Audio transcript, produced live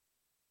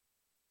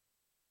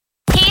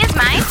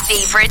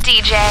favorite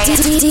DJ.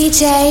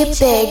 DJ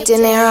Big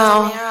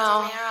DINERO.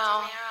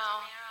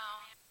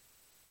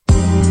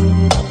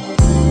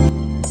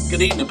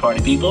 Good evening,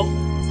 party people.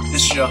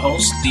 This is your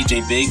host,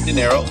 DJ Big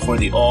DINERO, for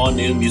the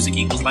all-new Music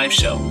Equals Life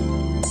show.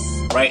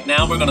 Right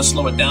now, we're going to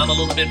slow it down a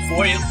little bit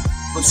for you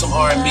with some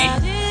R&B.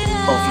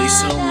 Hopefully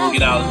soon we'll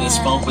get out of this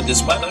funk with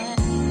this weather.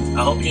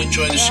 I hope you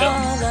enjoy the show.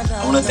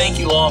 I want to thank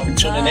you all for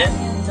tuning in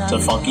to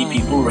Funky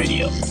People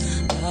Radio.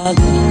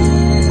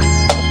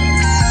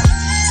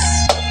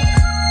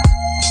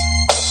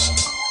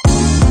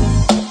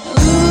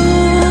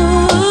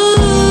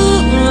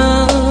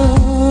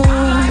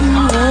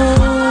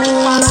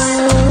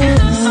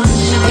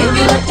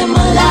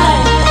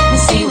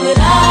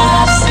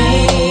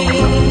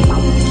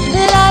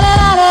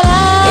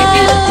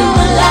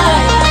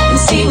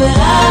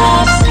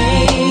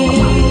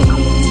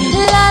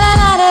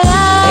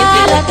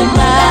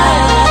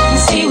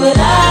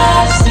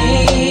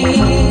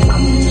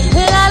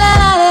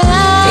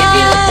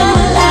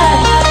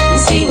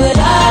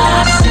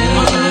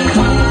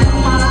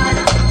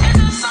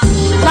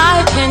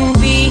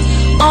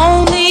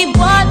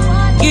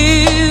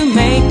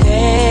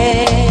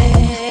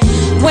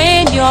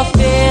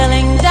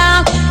 Feeling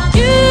down,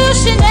 you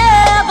should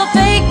never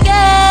fake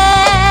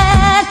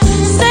it.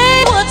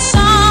 Say what's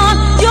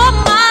on your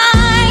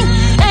mind,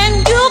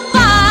 and you'll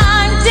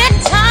find in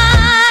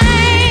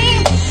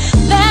time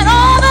that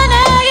all the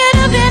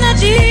negative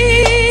energy,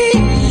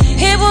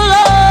 it will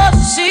all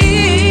cease,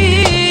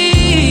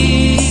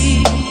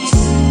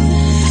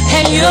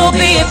 and you'll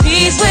be at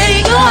peace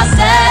with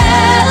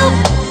yourself.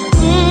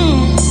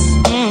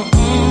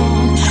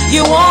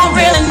 You won't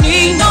really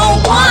need no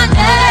one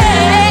else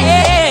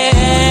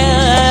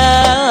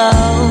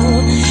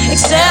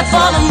except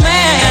for the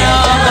man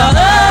of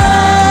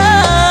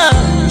love,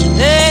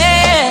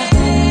 yeah,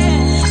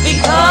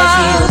 because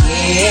he'll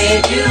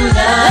give you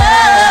love.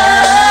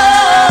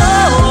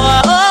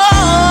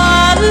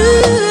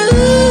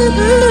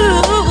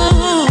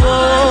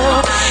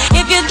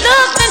 If you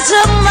look into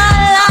my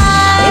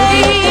life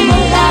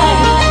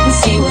and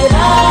see what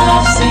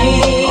I've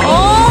seen,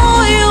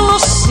 oh, you will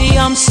see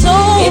I'm so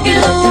if you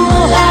look in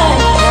my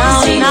life and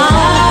see what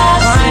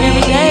I've seen,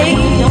 every day,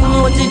 don't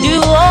know what to do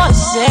or to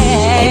say.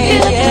 If you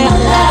looked in my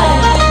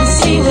life and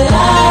see what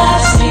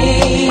I've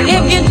seen,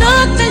 if you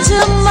looked into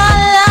my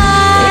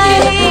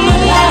life, if you looked in my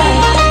life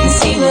and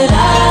see what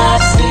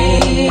I've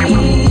seen,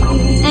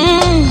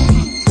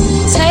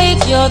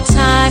 take your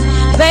time,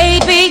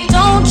 baby,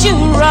 don't you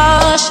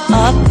rush a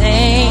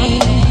thing.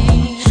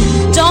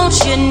 Don't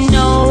you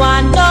know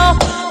I know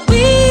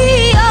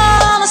we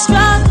all are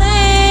struggling.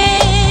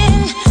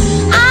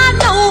 I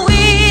know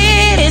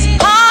it is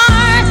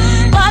hard,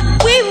 but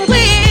we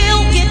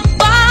will get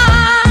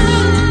by.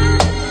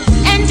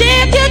 And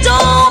if you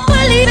don't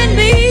believe in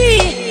me,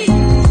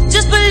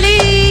 just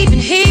believe in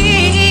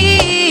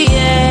Him,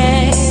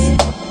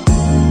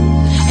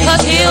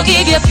 'cause He'll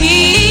give you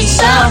peace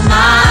of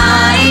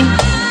mind.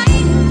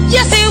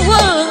 Yes, He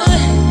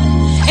would,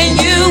 and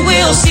you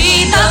will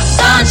see the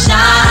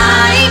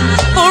sunshine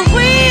for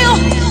real.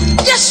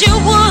 Yes, you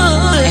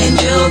would, and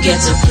you'll get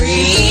to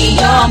free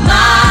your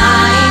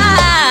mind,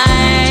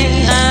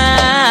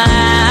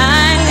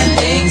 and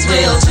things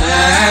will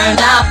turn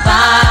out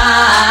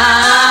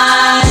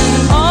fine.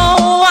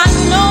 Oh, I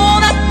know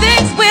that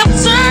things will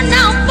turn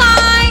out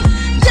fine.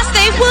 Yes,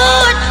 they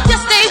would.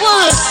 Yes, they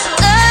would.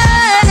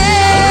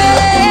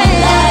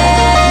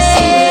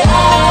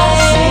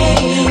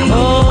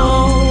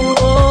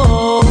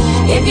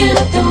 If you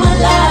looked at my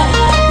life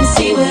and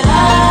see what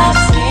I've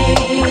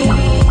seen,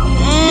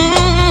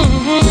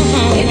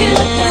 if you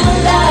looked at my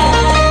life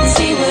and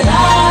see what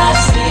I've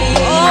seen,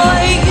 all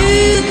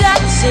you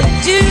got to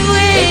do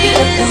is, if you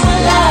looked at my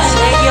life,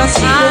 take your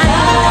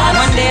time,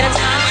 one day at a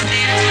time.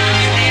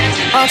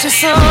 Aren't you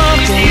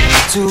something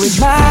to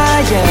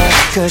admire?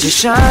 'Cause you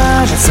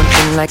shine like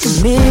something like a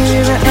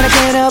mirror, and I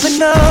can't help but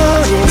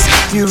notice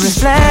you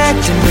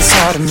reflect in this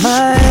heart of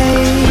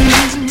mine.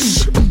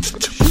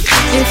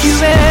 If you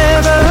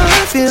ever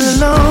feel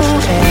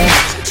alone and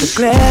the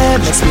glare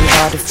makes me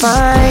hard to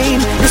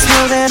find, just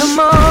know that I'm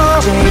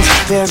always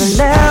very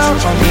loud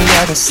on the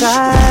other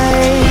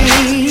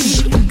side.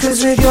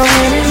 'Cause with your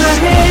hand in my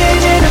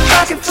hand and a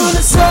pocket full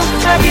of soap,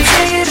 I can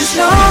take it, there's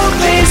no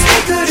place we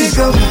couldn't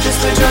go. Just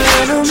put your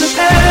hand on the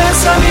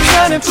past, I'll be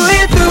trying to pull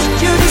you through.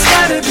 You just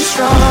gotta be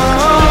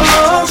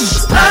strong.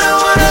 I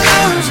don't wanna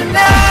lose you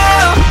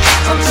now.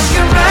 I'm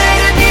looking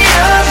right at the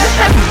other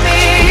half of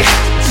me,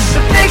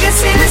 but they can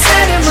see the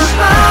set in my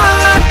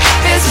heart.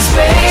 There's a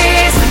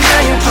space and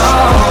now you're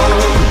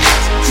home.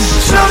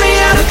 Show me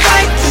how to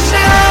fight for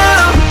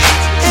now,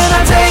 and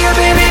I'll tell you,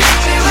 baby,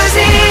 it was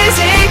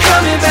easy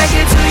coming back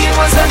into you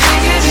once I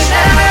figured it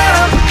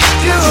out.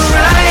 You were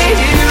right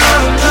here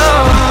all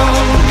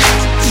alone.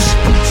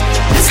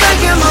 It's like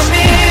you're my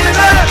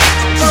mirror.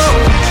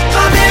 Oh.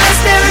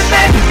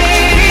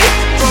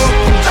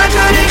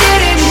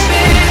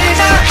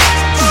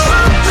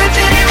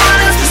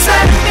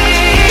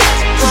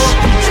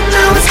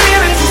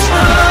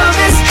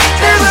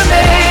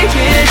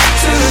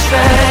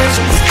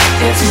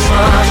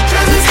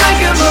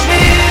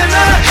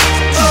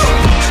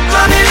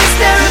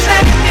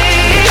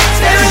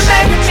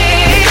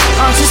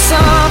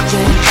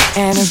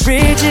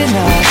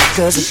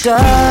 cause it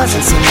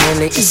doesn't seem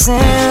really as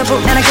simple.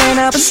 And I can't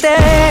help but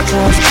stare,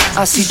 cause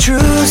I see true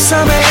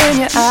summer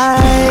in your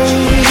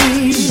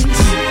eyes.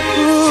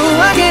 Ooh,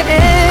 I can't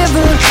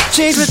ever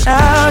change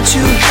without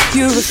you.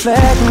 You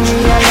reflect me,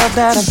 I love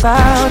that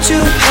about you.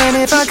 And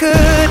if I could,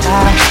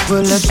 I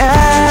would look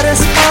at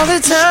us all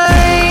the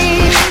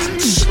time.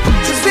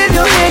 Just with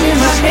your hand in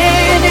my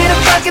hand and a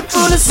pocket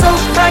full of soap,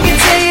 I can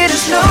tell you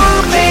there's no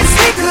place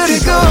we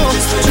couldn't go.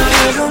 Just put your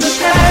head on the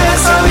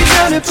past, I'll be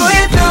trying to pull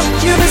you through.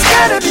 You just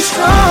gotta be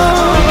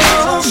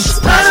strong.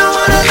 I don't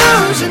wanna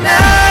lose you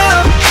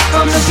now.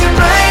 I'm looking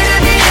right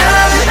at the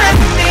other half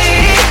of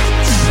me,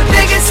 but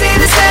they can see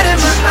the set in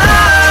my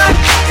heart.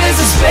 There's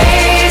a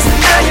space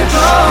and now you're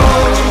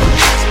home.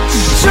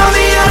 Show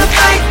me how to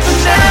fight for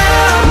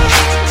now.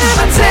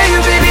 I tell you,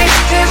 baby,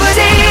 it was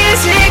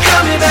easy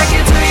coming back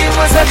into you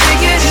once I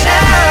figured it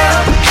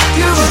out.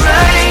 You were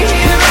right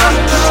here all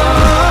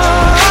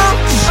along.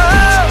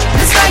 Oh,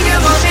 it's like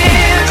you're my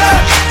mirror.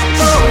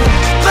 Oh,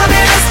 my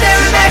mirror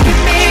staring back at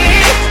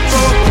me.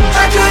 Oh,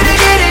 I couldn't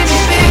get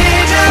any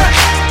bigger.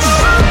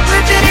 Oh,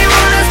 with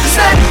anyone else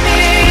beside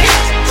me.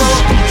 Oh,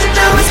 and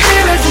now it's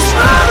clear as this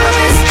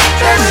promise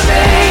that we're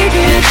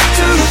making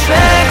two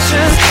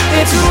reflections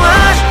into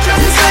one.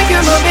 Cause it's like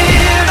you're my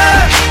mirror.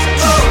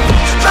 Oh,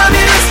 my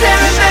mirror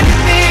staring back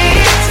at me,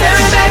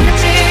 staring back at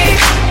me.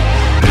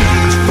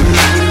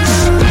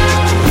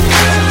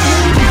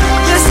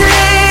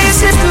 Yesterday's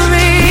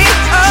history.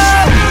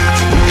 Oh,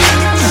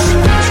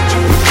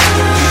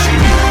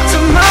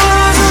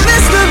 tomorrow's a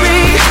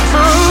mystery.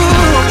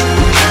 Oh,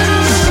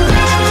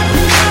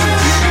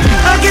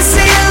 I can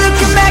see you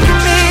looking back at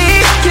me.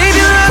 Keep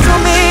your eyes on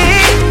me,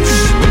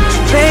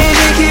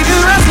 baby. Keep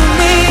your eyes on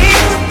me.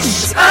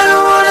 'Cause I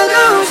don't wanna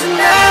lose you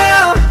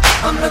now.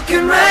 I'm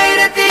looking right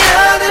at the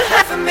other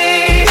half of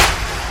me,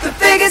 but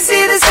they can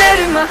see the set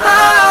in my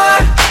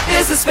heart.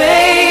 There's a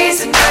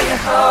space and now you're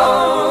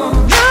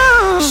home.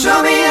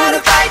 Show me how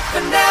to fight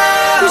for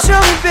now. You show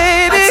me,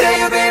 baby. I tell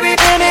you, baby,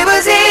 and it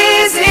was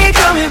easy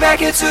coming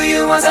back into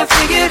you once I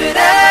figured it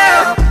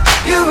out.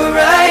 You were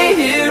right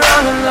here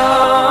all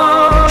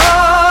along.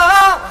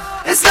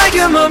 It's like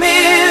you're my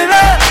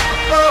mirror.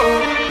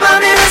 Oh, my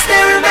mirror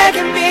staring back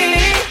at me.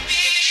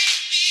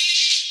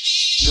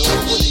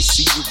 When they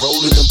see you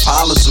rolling them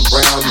polars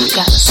around me,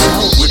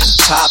 with the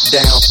top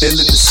down,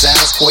 feeling the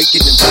sounds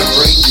quaking and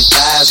vibrating your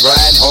thighs,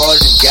 riding harder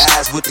than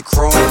guys with the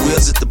chrome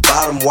wheels at the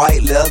bottom,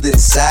 white leather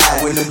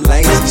inside. When them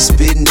lanes be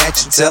spitting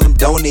at you, tell them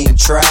don't even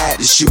try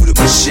to shoot at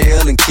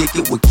Michelle and kick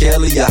it with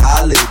Kelly or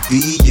holla at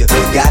B. You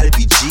gotta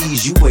be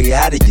G's, you way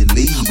out of your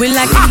league. We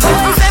like them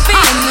boys that be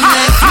in the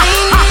night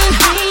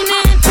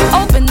cleaning,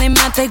 open them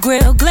out, they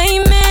grill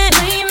gleaming,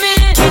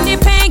 candy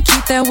paint,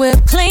 keep that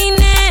whip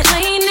cleaning.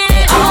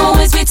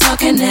 Always be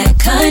talking that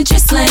country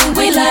slang.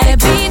 We like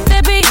beat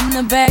that beat in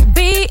the back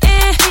beating.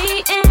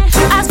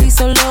 I speak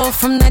so low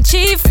from that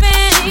chiefin'.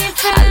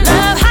 I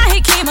love how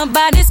he keep my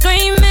body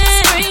screaming.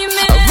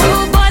 A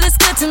rude boy that's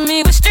good to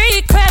me with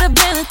street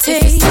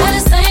credibility. If his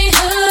status ain't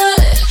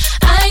hood,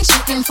 I ain't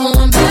checking for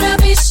him. Better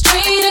be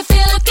street if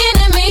you're looking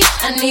at me.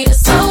 I need a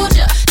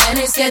soldier that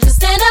ain't scared to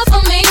stand up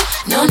for me.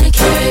 Known to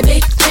carry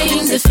big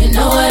things if you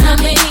know what I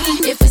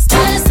mean. If his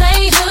status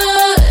ain't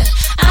hood,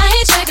 I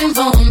ain't checking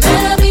for him.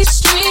 Better be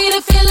street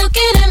if you're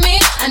looking at me.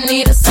 I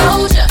need a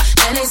soldier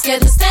that ain't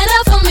scared to stand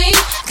up for me.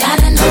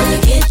 Gotta know to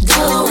get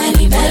dough and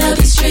he better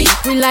be street.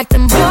 We like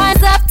them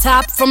boys up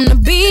top from the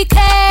BK.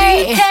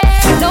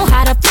 Know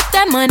how to flip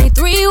that money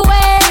three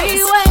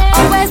ways.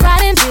 Always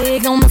riding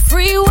big on the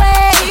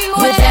freeway.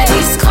 With that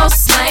East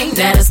Coast slang,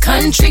 that is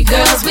country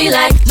girls. We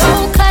like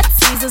low cut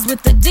teasers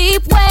with the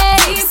deep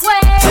waves.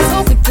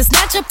 So quick to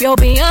snatch up your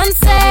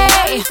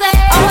Beyonce.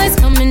 Always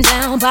coming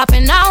down,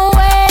 popping our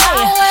way.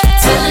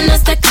 Telling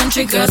us that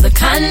country girls the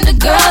kind of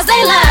girls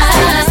they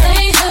like.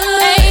 Ain't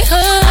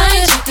hood, I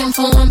ain't checking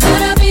for them.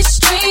 Better be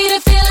street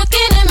if you're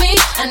looking at me.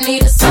 I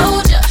need a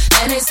soldier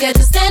that ain't scared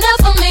to stand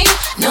up for me.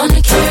 Known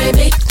to carry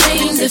big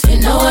things if you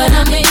know what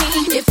I mean.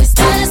 If his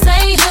status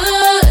ain't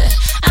hood,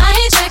 I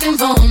ain't checking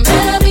for him.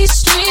 Better be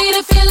street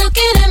if you're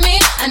looking at me.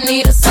 I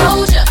need a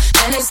soldier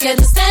that ain't scared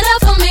to stand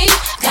up for me.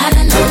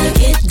 Gotta know to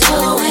get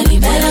dough and he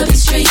better be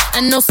street.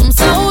 I know some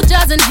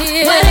soldiers in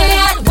here. Where they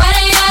at? Where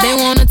they at? They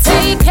wanna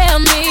take care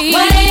of me.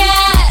 Where they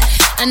at?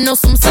 I know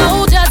some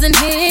soldiers in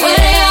here. Where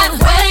they at?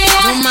 Where they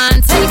at? Don't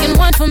mind taking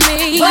one for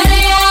me. Where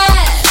they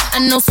at? I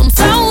know some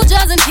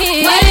soldiers in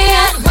here. Where they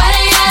at? Where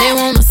they at? They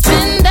wanna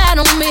spend that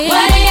on me.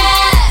 Where they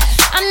at?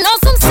 I know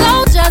some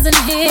soldiers in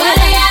here. Where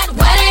they at?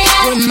 Where they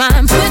at? Don't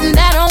mind putting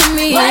that on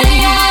me. Where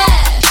they at?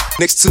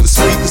 Next to the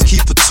speakers,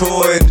 keep a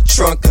toy in the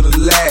trunk of the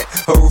lat.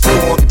 A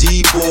reformed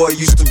D-boy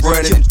used to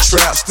run in the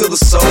trap. Still a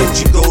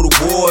soldier, go to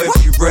war if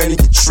you run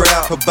in your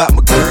trap. About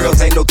my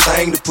girls, ain't no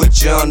thing to put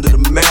you under the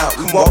mount.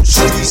 Come off the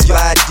streets,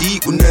 slide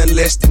deep with nothing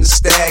less than a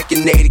stack.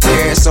 And 80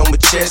 carats on my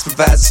chest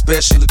provides a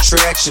special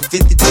attraction.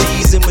 50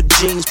 G's in my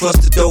jeans plus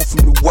the dough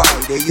from the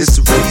white. It's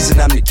the reason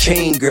I'm the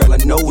king, girl,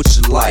 I know what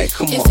you like.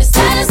 Come on. If his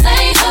status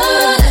ain't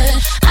hood,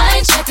 I I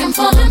ain't checking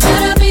for them.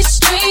 Better be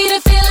street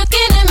if you're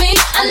looking at me.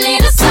 I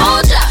need a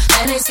soldier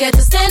that ain't scared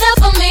to stand up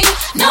for me.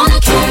 Known to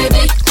carry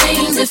big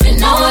things if you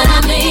know what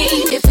I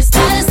mean. If it's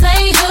status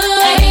ain't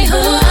hood,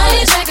 I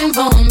ain't checking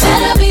for them.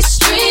 Better be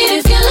street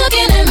if you're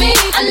looking at me.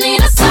 I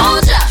need a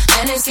soldier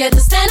that ain't scared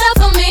to stand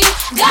up for me.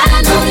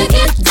 Gotta know to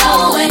get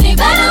dough and he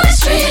better be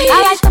street. I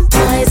like them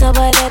boys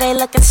over there, they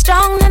looking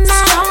strong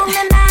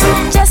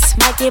tonight. Just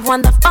might give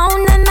one the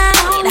phone tonight.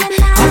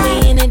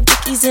 We in the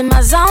dickies in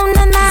my zone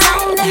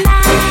tonight.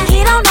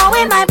 He don't know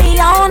it might be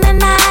on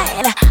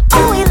tonight.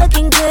 Oh, he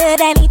looking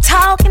good and he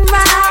talking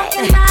right.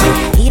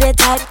 He the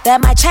type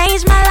that might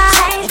change my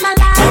life.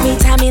 Every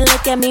time he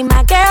look at me,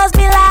 my girls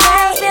be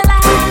like,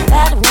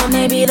 that one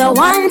may be the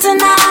one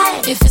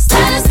tonight. If it's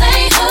status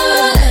ain't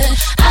hood,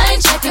 I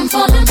ain't checking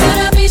for them.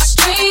 Better be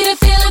street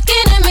if you're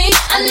looking at me.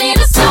 I need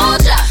a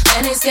soldier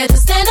that ain't scared to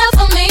stand up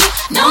for me.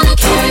 Known to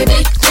carry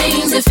big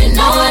things if you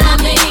know what I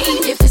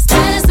mean. If it's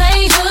status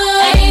ain't hood,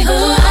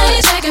 I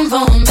ain't checking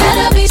for them.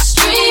 Better be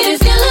street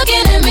if you're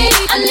looking at me.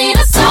 I need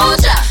a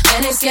soldier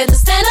that ain't scared to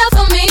stand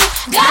up for me.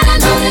 Gotta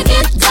know to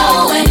get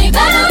dough and he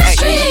better be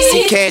street.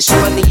 See, cash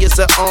money is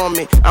an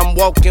army. I'm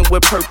walking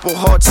with purple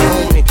hearts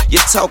on me.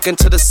 You're talking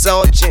to the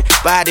sergeant,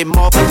 body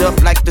marked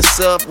up like the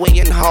subway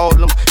in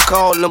Harlem.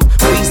 Call him,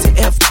 please the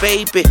F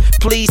baby,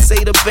 please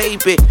say the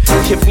baby.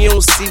 If you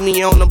don't see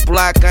me on the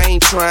block, I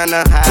ain't trying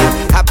to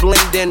hide. I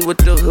blend in with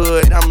the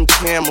hood, I'm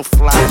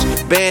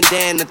camouflage,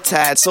 bandana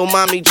tied, so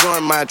mommy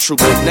join my troop.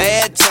 Now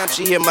every time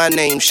she hear my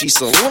name, she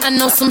so. I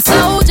know some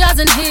soldiers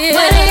in here.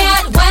 Where they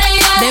at? Where they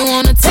at? They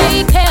wanna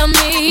take care of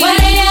me. Where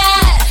they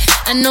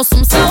at? I know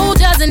some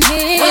soldiers in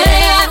here. Where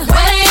they at?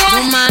 Where they at?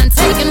 Don't mind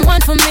taking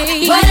one for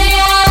me. Where they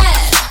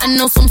at? I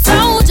know some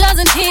soldiers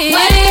in here.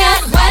 Where they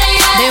at? Where they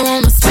at? They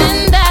wanna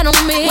spend that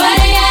on me. Where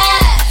they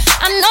at?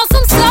 I know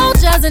some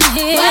soldiers in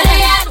here. Where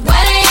they at?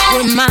 Where they at?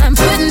 Don't mind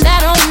putting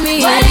that on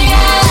me. Where they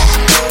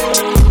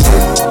at?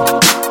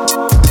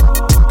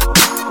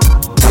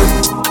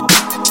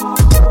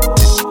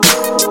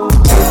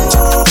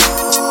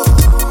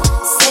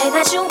 Say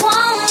that you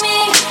want me,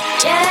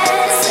 yeah.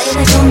 Say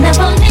that you'll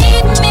never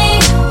leave me,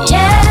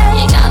 yeah.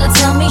 You gotta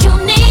tell me you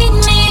need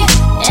me,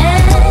 yeah.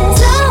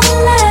 Don't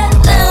let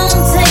them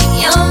take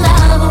your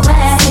love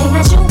away. Say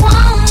that you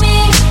want me,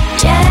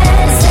 yeah.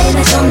 Say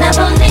that you'll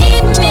never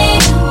leave me,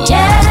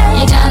 yeah.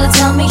 You gotta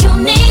tell me you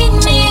need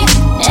me,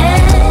 yeah.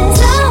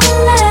 Don't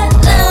let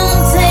them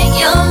take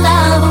your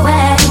love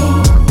away.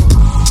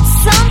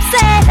 Some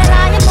say that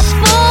I am a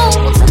fool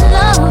to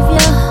love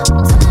you,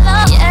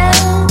 yes.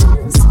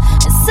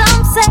 And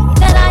some say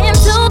that I am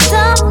too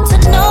dumb to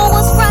know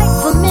what's right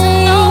for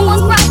me.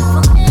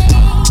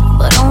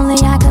 But only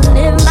I could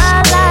live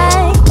my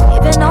life,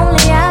 even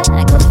only I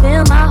could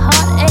feel my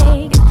heart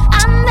ache.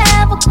 I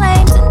never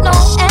claimed to know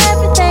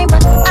everything,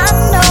 but I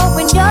know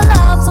when your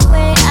love's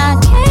away, I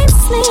can't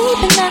sleep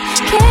and I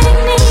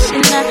can't eat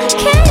and I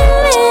can't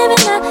live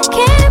and I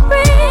can't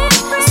breathe.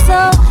 So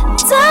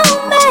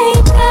don't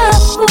make a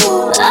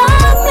fool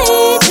of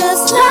me,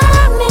 just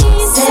let me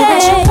say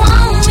that you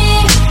want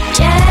me,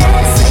 yeah.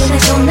 Say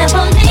that you'll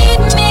never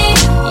leave me,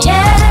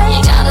 yeah. You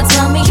gotta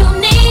tell me you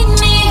need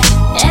me,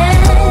 yeah.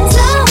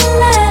 Don't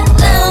let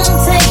them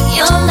take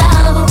your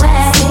love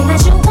away. Say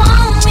that you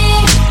want me,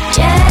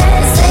 yeah.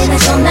 Say that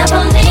you'll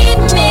never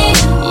leave me,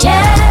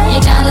 yeah. You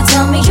gotta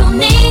tell me you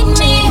need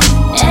me,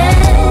 yeah.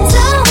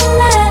 Don't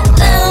let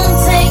them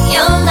take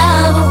your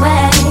love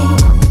away.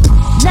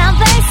 Now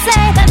they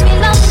say that me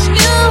loving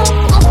you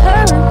will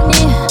hurt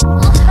me,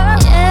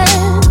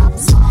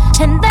 yes.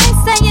 And they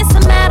say it's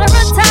a matter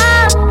of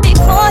time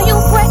before you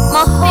break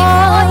my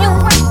heart.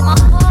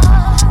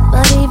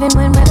 But even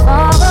when we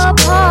fall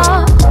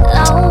apart,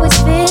 I always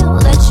feel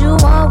that you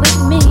are with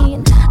me.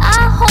 And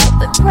I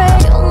hope and pray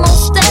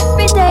almost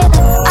every day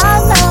that our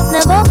love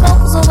never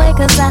goes away.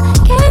 'Cause I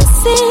can't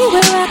see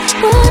where I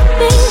would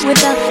be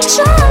without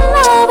your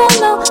love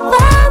all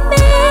over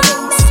me.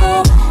 So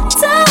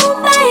don't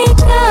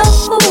make a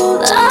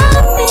fool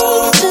of me,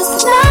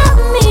 just let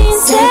me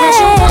say that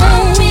you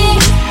want me,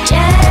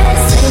 yeah.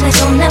 Say that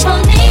you'll never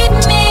leave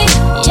me,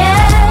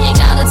 yeah. You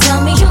gotta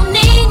tell me you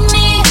need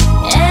me,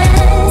 yeah.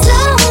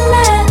 Don't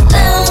let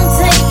them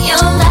take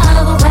your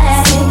love away.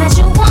 Say that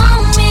you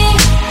want me,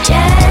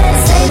 yeah.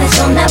 Say that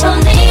you'll never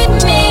leave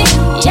me,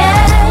 yeah.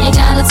 You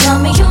gotta tell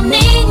me you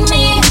need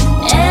me,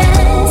 yeah.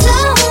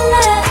 Don't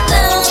let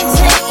them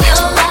take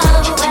your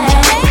love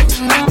away.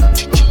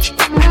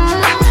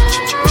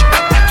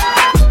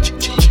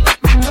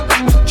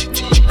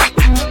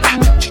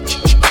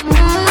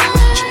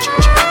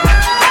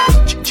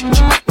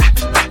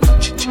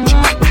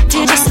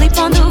 Did you sleep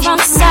on the wrong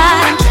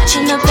side?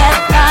 Catching a bad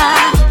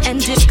vibe, and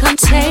it's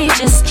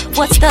contagious.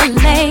 What's the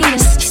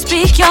latest?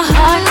 Speak your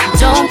heart,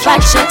 don't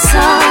bite your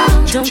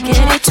tongue. Don't get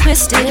it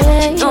twisted,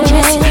 don't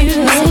misuse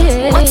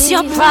it. What's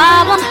your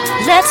problem?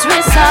 Let's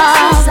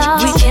resolve.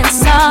 We can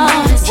solve.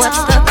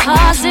 What's the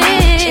cause?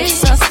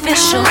 It's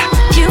official.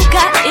 You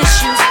got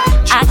issues,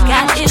 I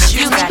got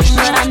issues,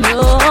 but I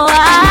know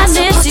I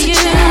miss you.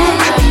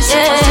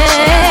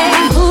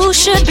 Yeah. Who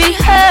should be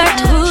hurt?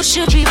 Who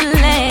should be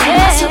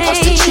blamed?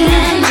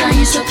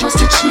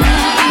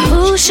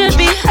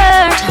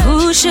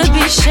 should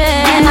be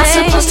shamed? Am I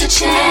supposed to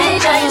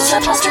change? Are you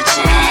supposed to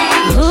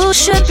change? Who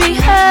should be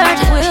hurt?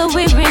 Will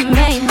we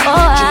remain? Oh,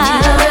 we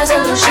need a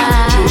resolution.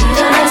 We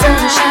need a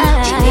resolution.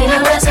 We need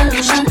a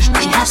resolution.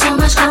 We have so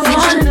much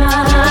confusion.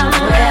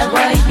 Where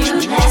were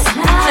you last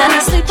night? Fell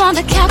asleep on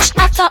the couch.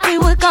 I thought we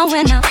were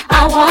going out.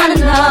 I wanna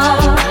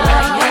know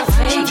where your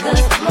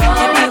fingers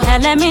flow. If you had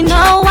let me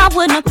know, I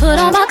wouldn't have put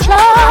on my clothes.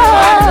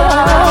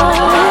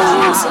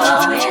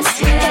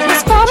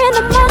 It's 4 in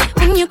the morning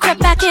when you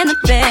crept back in the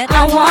bed.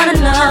 I wanna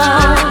know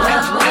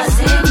what was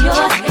in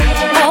your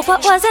head. Oh,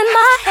 what was in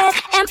my head?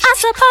 Am I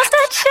supposed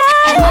to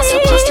change? Am I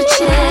supposed to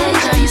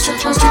change? Are you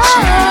supposed to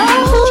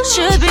change? Who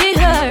should be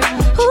hurt?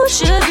 Who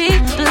should be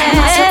blessed? Am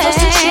I supposed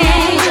to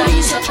change? Are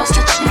you supposed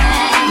to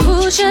change? Who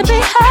should be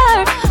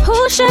hurt? Who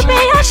should be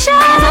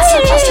ashamed? Am I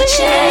supposed to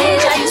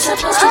change? Are you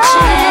supposed to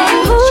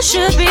change? Who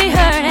should be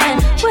hurt and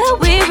will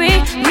we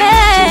remain? We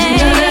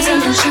need a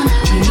resolution.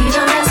 We need a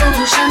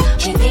resolution.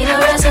 We need a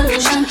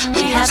resolution.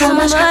 We have so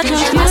much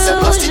confusion. Am I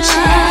supposed to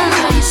change?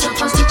 Are you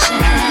supposed to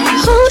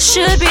change? Who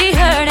should be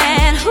hurt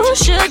and who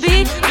should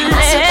be blessed? Am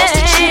I supposed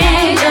to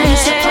change? Are you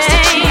supposed to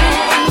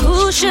change?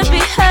 Who should be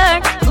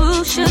hurt?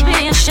 Who should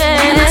be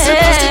ashamed? Am I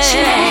supposed to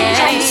change?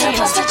 Are you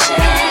supposed to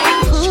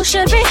change? Who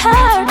should be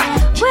hurt?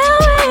 Will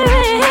we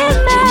remain?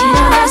 We need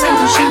a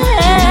resolution. We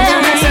need a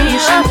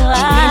resolution. We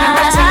need a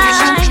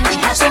resolution. We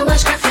have so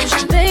much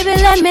confusion. Baby,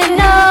 let me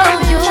know.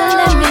 You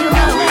let me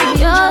know.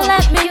 You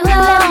let me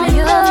know.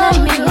 You let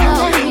me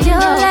know. You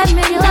let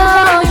me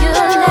know. You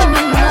let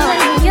me know.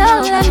 You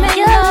let me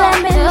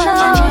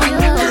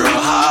know. Girl,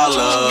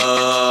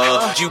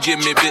 holla. You give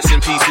me bits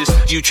and pieces.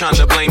 You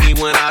tryna blame me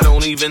when I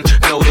don't even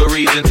know the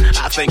reason.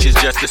 I think it's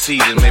just the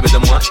season. Maybe the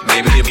month,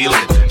 maybe the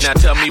feeling. Now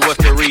tell me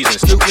what's the reason.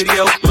 Snoop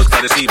video looks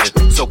like it's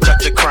even. So cut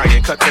the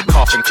crying, cut the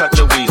coughing, cut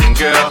the wheezing,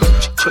 girl.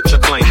 Put the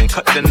blaming,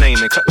 cut the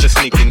naming, cut the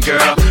sneaking,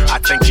 girl. I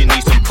think you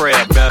need some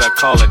prayer. Better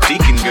call a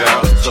deacon,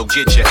 girl. So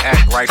get your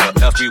act right, or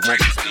else we won't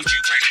be sleep.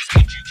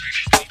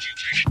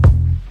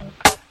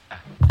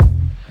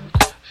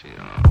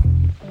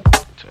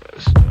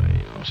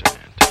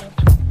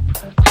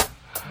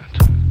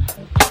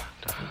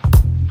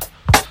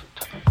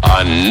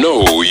 I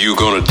know you're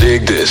gonna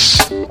dig this.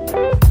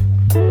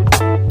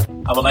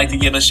 I would like to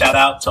give a shout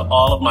out to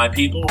all of my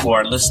people who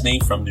are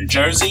listening from New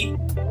Jersey,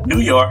 New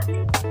York,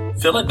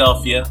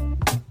 Philadelphia,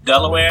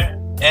 Delaware,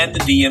 and the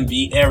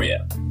DMV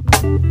area.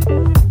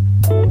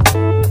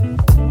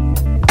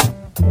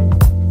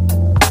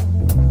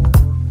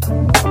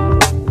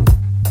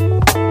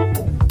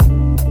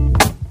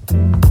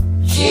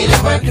 She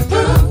done worked the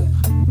room,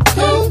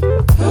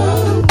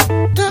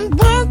 done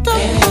worked the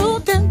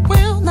room that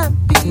will not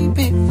be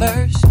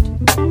reversed.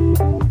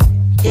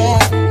 Yeah,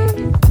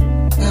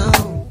 no.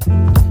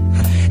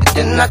 And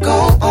then I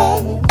go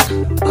on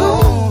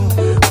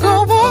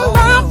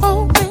my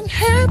phone and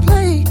hair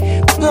play,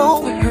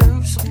 no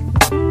rehearsal.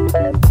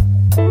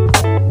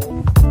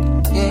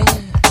 Yeah,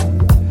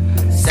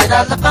 said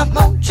I left my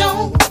mojo,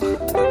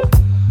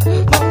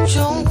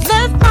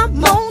 left my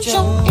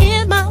mojo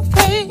in my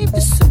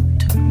favorite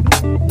suit.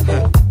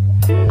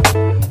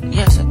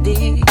 Yes, I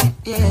did,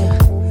 yeah.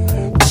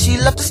 She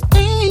left a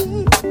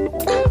stain,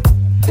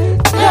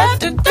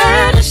 left a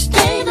dirty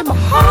stain in my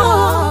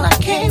heart. I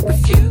can't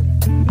refute.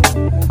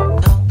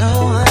 No,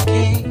 I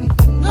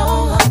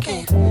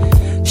can't.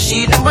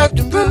 She done worked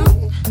the room.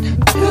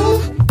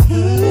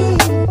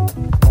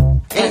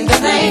 In the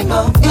name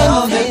of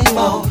love and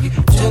more,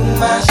 to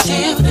my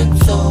shield and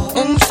sword.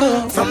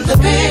 From the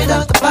pit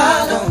of the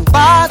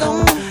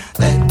bottom,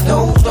 let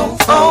those don't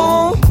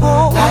fall.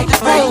 Like the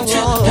rain to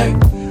the dirt,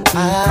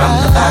 from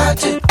the vine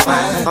to the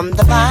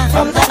wine,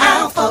 from the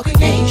alpha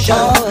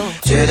creation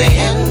to the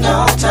end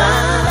of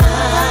time.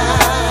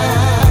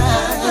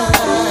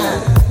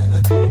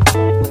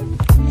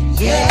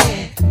 Yeah,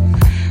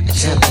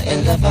 till the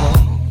end of all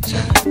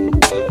time.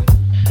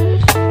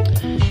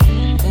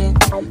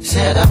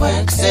 Said I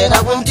went to the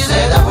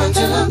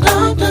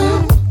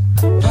doctor.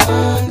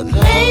 The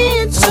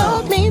man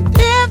told me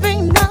there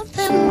ain't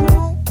nothing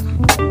wrong.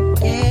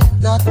 Yeah,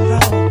 nothing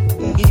wrong.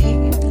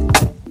 Yeah.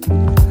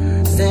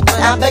 Said, but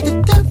I beg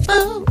to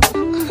differ.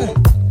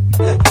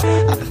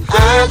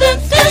 I've been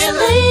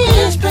feeling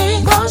this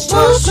pain for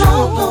so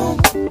long.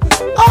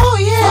 Oh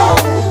yeah.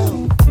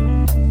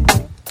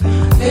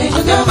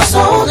 Vision of my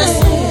soul is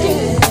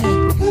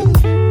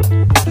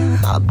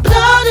my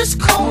blood is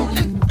cold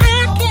and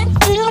I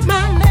can't feel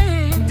my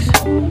legs.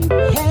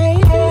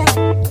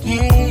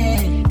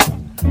 Yeah.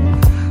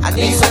 I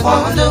need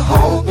someone to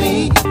hold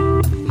me.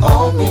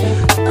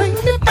 Bring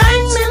me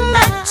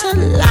back to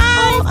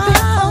life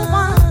before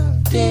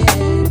I'm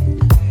dead.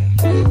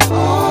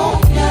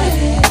 Oh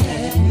yeah.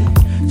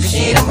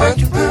 She done worked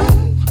the room.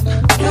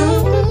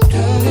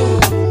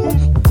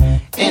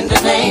 In the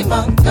name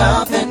of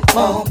love and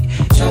war,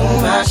 to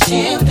my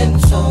shield and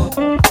sword.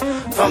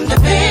 From the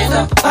pit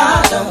of the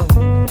bottom,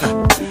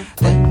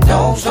 let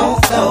those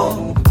don't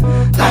flow.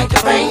 Like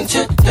the rain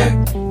to the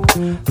dirt,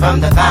 from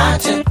the vine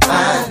to the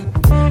vine,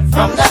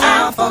 from the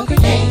alpha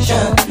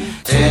creation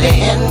to the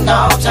end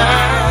of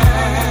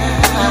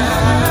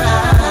time.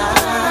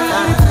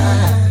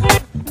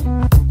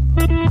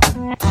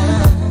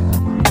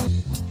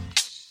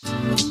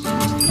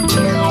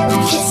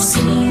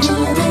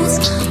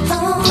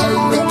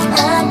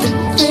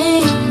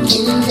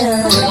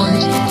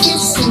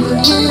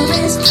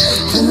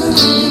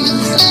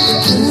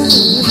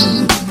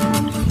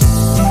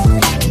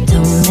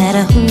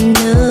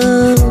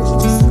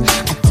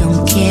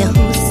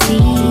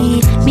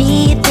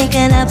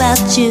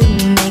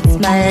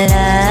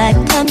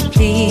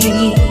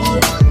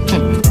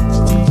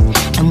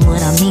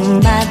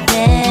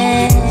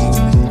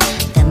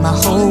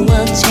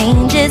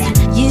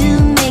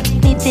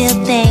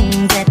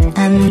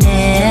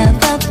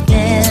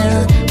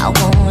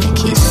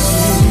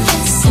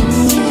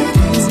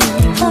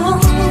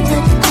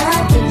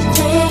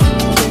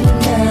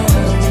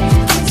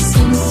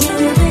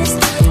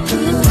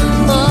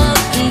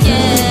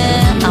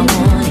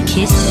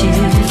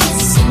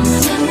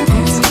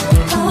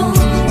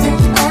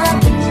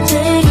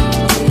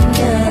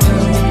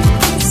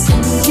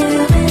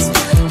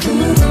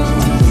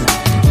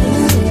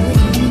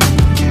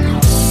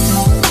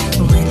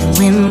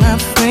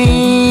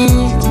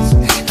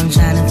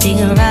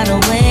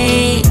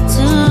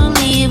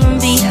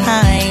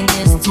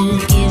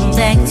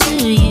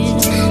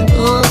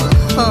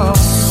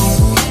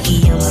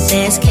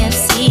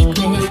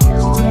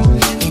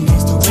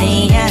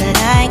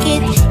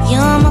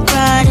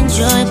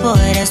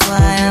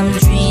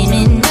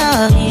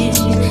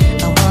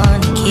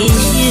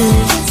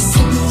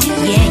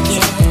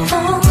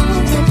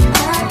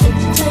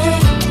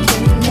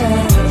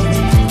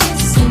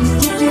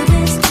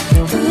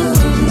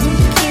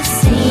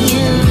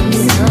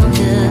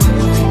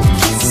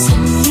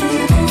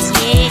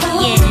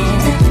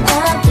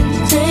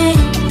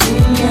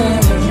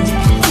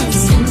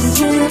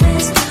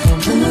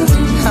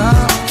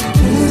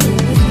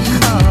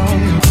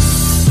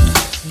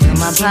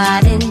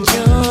 pride and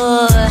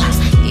joy.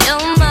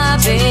 You're my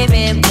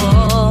baby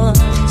boy.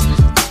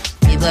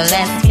 People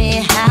ask me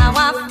how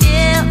I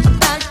feel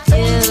about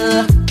you.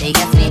 They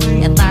ask me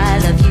if I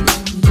love you.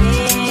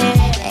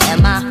 Yeah.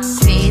 Am I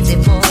crazy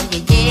for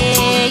you?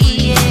 Yeah,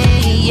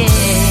 yeah, yeah.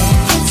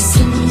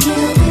 Kissing you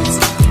is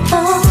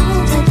all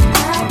that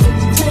I can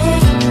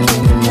take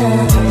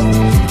enough.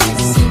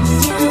 Kissing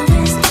you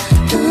is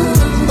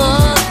ooh.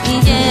 Oh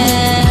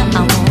yeah,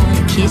 I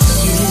wanna kiss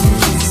you.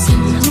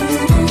 Kissing you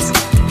is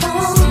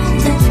all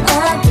that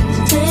I can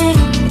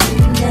take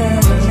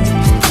enough.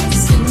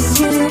 Kissing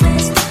you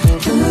is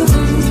ooh.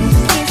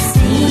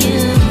 Kissing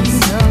you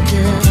so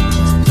good.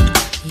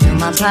 You're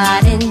my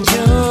pride and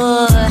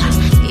joy.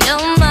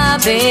 You're my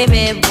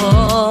baby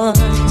boy.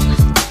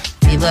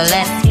 People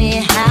ask me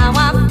how I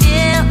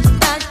feel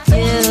about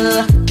you.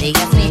 They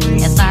ask me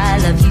if I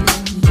love you.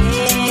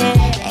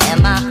 Yeah.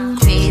 Am I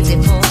crazy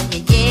for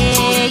you?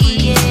 Yeah,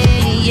 yeah,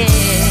 yeah.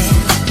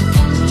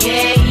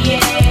 Yeah,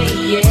 yeah,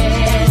 yeah.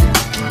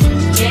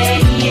 Yeah,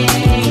 yeah,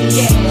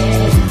 yeah.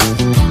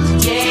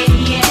 Yeah,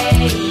 yeah,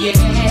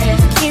 yeah.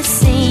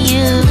 Kissing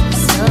you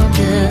so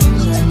good.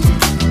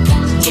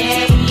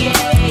 Yeah,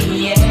 yeah,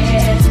 yeah.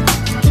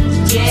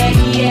 Yeah,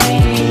 yeah,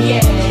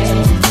 yeah.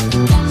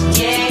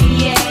 Yeah,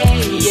 yeah,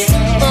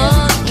 yeah.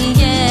 Oh,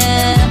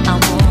 yeah. I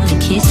wanna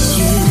kiss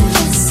you.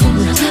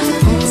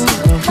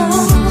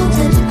 All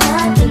that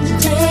I can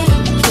take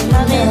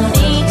I've been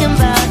thinking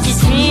about you,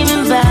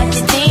 dreaming about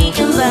you,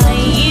 thinking about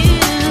you.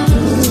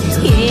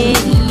 Yeah,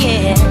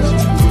 yeah.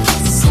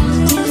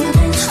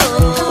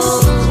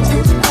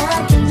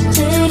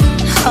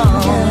 Oh,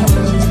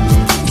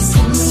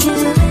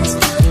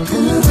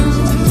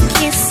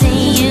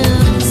 kissing you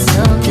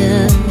so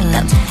good.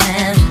 Got to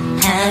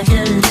have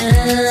your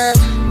love.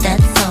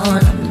 That's all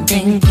I'm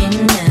thinking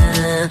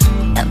of.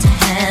 Got to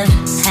have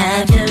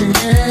your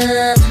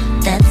love.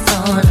 That's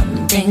all I'm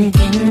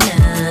thinking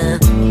of.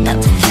 Got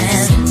to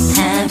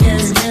have your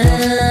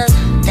love.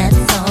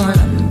 That's all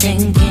I'm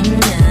thinking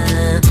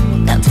of.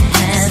 Got to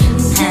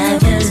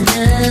have your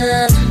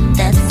love.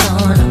 That's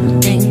all I'm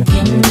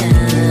thinking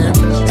of.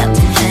 Got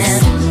to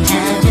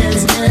have your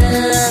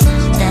love.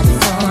 That's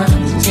all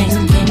I'm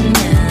thinking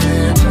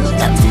of.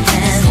 Got to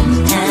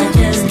have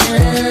your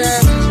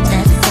love.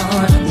 That's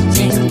all I'm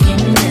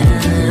thinking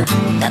of.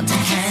 Got to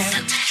have.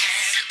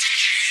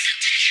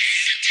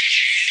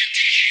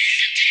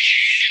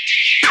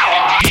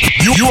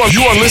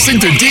 You are listening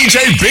to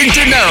DJ Big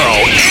Dinero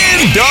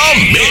in the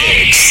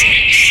mix.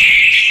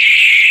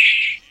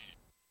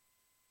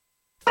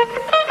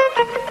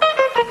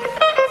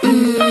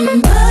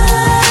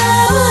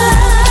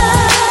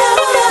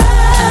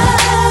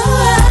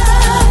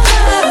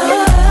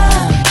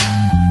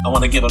 I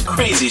want to give a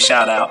crazy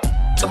shout out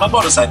to my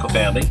motorcycle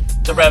family,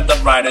 the Revved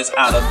Up Riders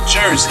out of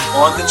Jersey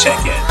on the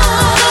check-in.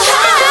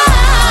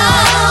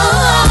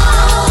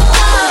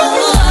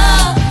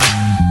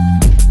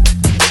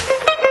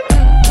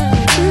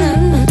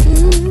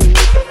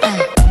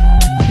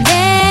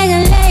 Dang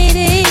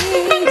lady,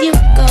 you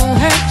gon'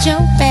 hurt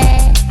your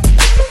back,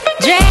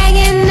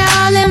 dragging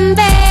all them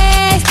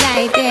bags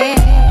like that.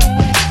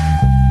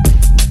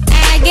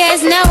 I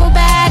guess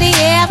nobody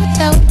ever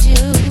told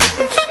you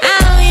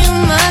all you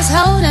must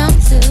hold on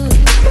to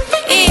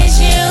is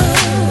you,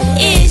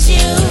 is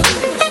you,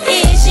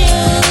 is you.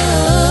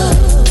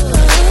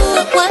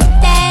 One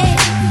day,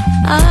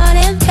 all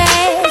them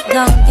bags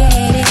gon'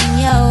 get in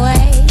your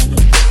way.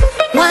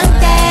 One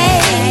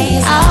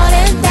day, all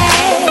them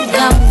bags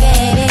gon'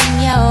 get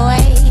in your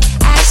way.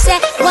 I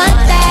said one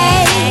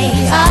day,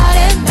 all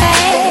them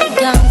bags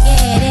gon'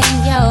 get in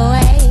your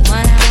way.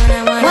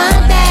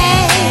 One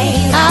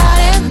day, all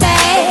them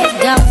bags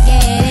gon'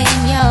 get in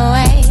your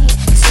way.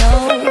 So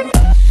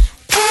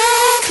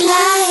act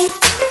like,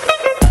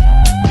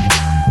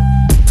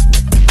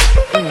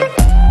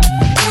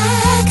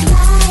 act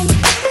like,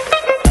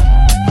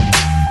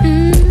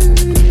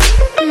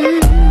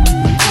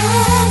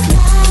 act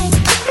like.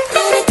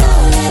 Let it go,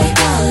 let it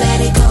go, let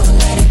it go,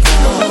 let it go.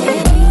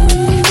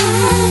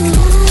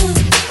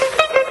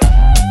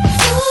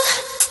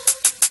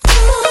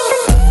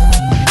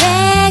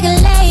 Beg a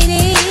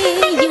lady,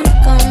 you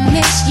gon'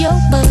 miss your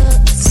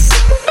bus.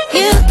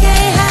 You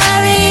can't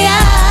hurry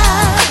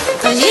up,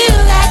 'cause you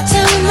got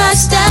too much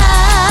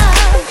stuff.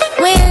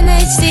 When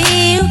they see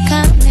you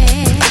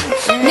coming,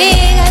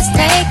 niggas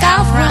take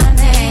off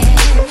running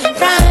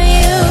from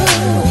you.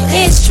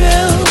 It's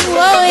true,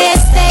 oh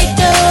yes they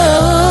do.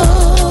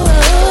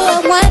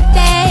 One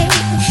day,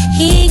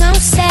 he gon'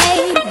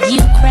 say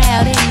you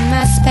crowded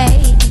my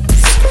space.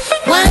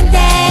 One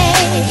day,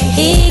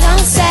 he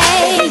gon'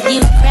 say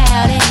you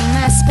crowded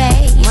my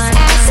space.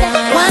 I said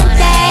one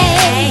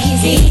day,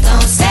 he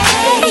gon' say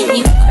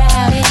you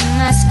crowded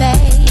my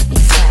space.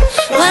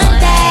 One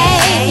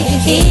day,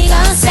 he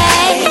gon'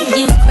 say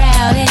you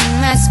crowded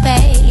my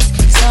space.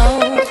 So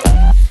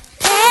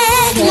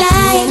act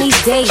like Any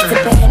day,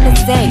 sip a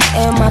Hennessy,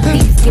 and my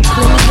peeps get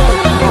plenty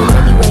of.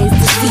 Many ways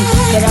to see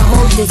that I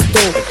hold this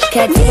door.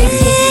 Catch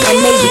faces, and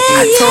maybe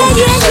I told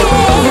you so.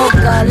 Hope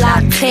girl I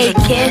take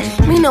care.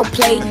 Me no no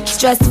play,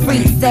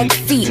 stress-free,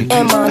 sexy,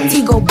 and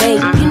Montego Bay.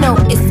 You know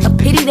it's a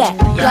pity that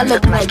y'all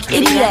look like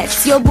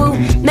idiots. Yo, boo,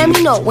 let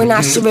me know when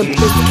I should replace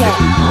the cat.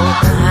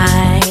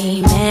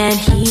 My man,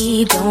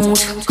 he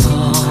don't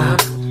call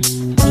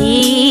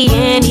me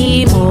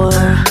anymore.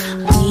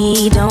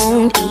 We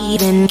don't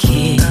even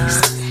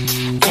kiss.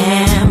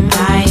 Am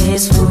I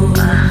his fool?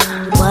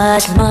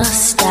 What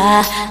must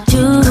I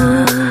do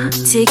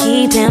to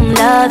keep him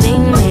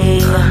loving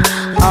me?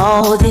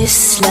 All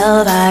this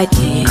love I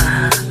give,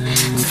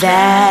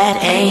 that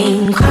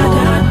ain't cool.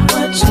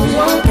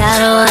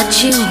 Got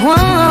what you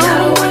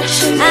want,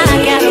 I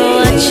got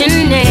what you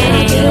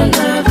need.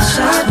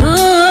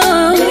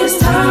 Ooh, this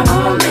time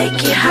I'll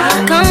make it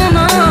hot. Come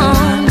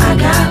on, I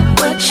got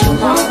what you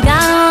want,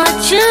 got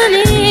what you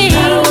need,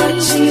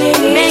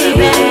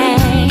 baby.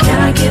 Can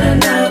I get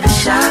another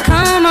shot?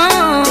 Come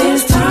on,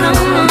 this time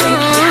I'll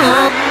make it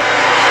hot.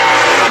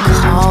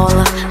 Call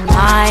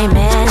my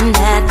man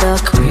at the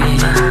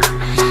crib.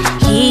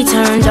 He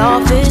turned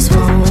off his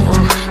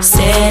phone,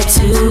 said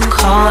to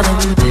call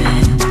him back.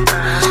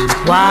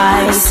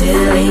 Why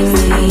silly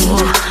me?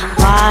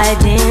 Why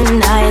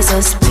didn't I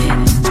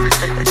suspect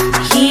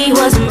he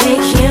was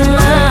making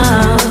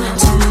love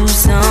to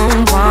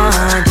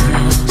someone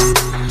else?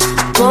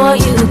 Boy,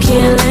 you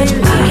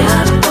killing me.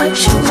 Got what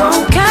you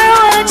want, got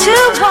what you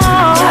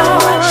want, got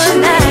what you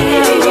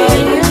need, got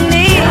what you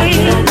need.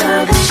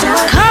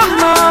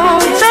 Come on,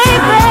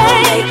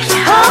 baby.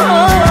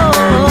 Oh.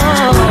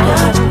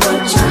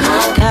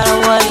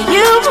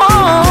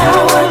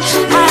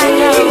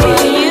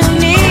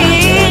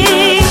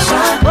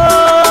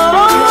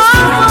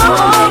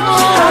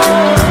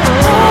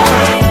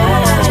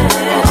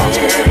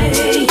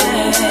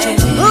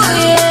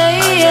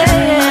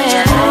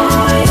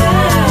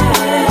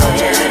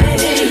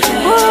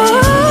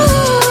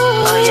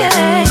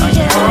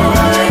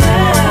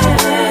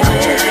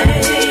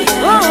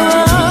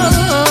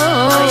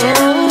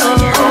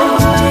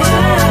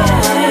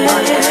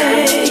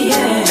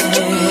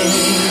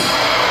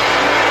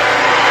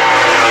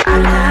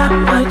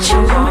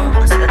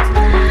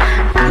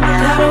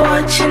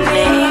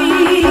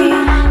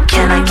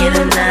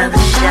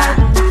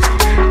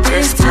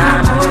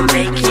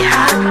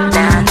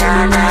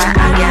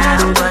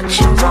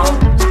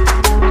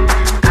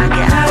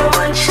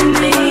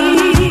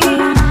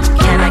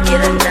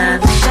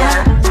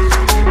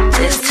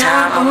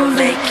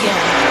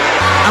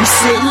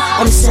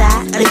 On the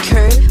side of the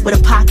curb with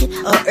a pocket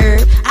of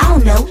herb. I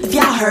don't know if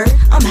y'all heard,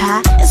 I'm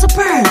high as a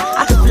bird.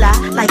 I can fly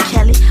like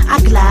Kelly, I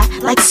glide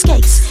like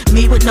skates.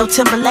 Me with no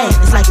Timberland,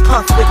 it's like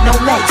Puff with no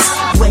lace.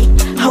 Wait,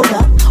 hold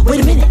up, wait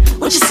a minute,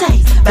 what you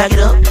say? Back it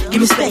up, give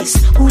me space.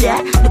 Who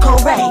that?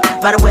 Nicole Ray.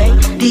 By the way,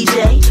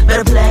 DJ,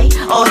 better play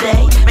all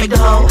day. Make the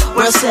whole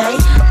world say,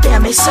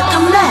 damn, they suck,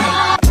 I'm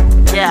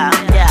late. Yeah.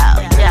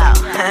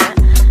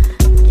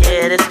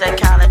 Yeah, this that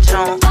kind of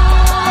joint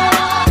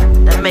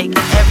that make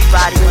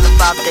everybody wanna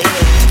bob their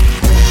head.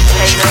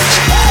 Haters,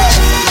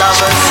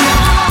 lovers,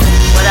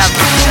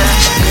 whatever.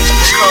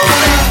 Nicole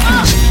Ray,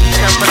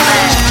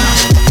 Timberland,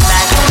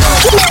 back it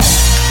up.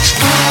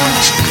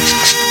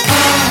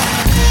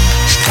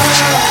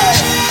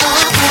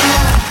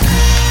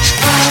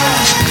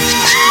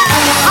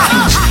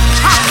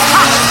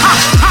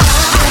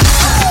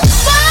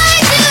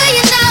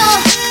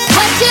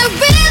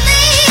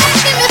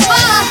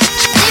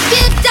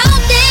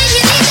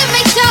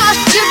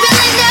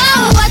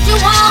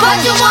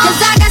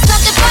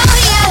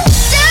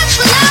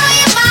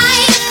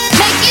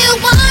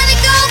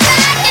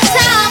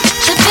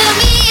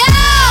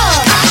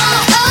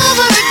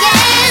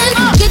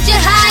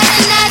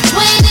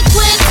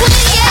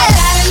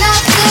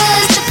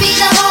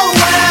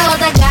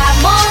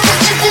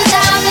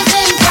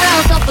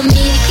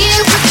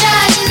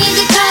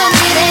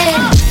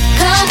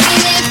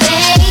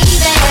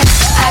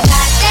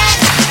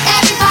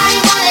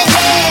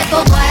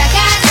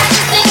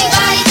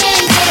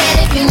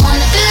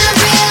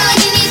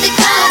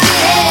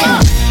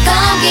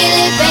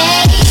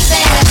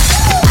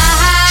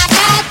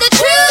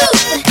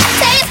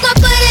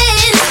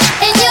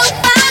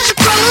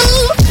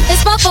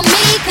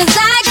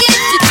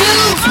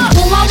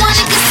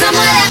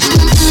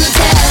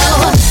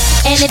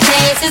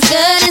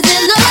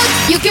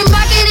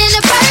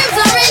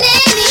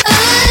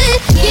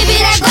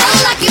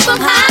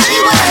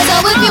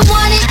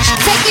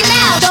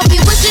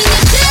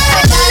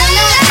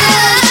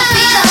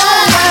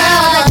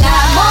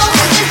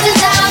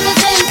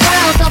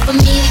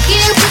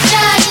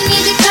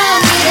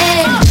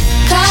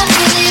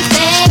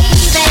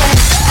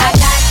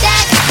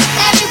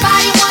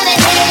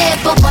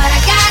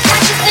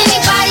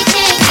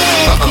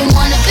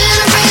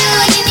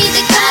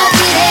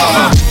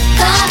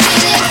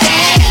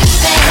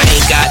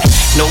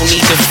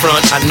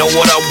 I know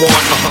what I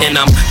want, and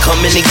I'm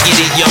Come in and get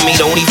it, yummy,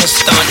 don't even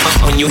stunt.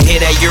 When you hear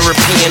that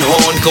European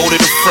horn, go to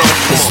the front.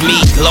 It's me,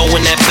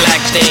 blowing that black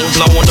thing,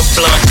 blowing the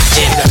blunt.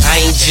 And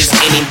I ain't just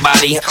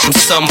anybody, I'm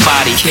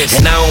somebody.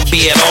 And I don't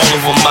be at all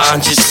of them, mine,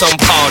 just some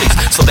parties.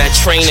 So that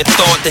train of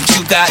thought that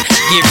you got,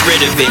 get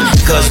rid of it.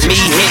 Cause me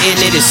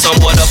hitting it is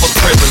somewhat of a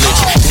privilege.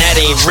 And that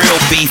ain't real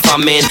beef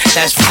I'm in,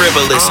 that's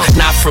frivolous.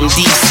 Not from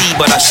DC,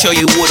 but I'll show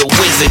you what a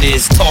wizard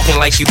is. Talking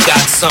like you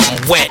got something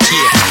wet.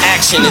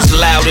 Action is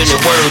louder than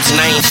words, and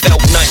I ain't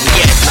felt nothing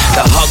yet.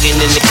 The hugging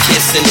and the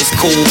kissing is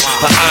cool,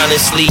 but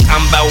honestly,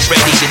 I'm about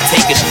ready to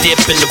take a dip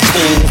in the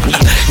pool.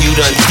 You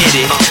done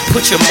did it.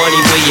 Put your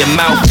money where your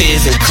mouth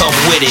is and come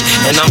with it,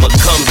 and I'ma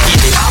come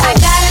get it. I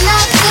got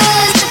enough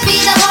goods to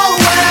feed the whole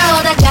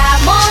world. I got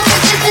more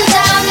riches than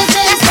diamonds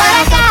in this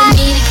world. So for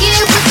me to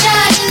give what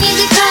you need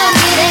to come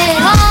get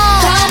it.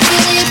 Come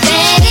get it,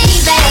 baby.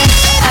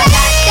 I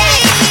got that.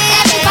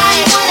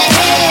 Everybody wanna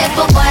hit,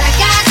 but what I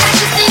got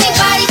just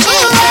anybody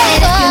can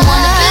get. If you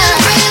wanna feel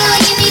real,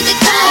 you need to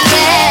come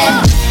get it.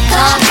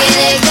 Come get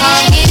it,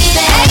 come get it,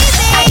 baby.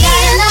 I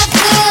got enough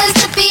goods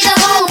to feed the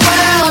whole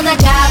world. I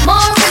got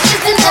more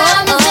riches than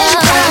diamonds in this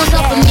world. So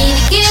for me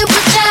to give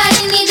what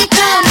you need to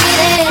come get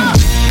it.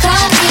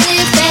 Come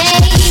get it,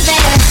 baby.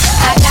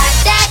 I got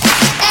that.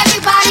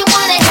 Everybody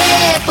wanna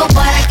hit, but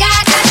what I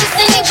got just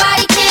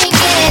anybody can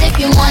get. If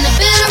you wanna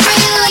feel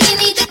real, you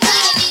need to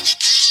come.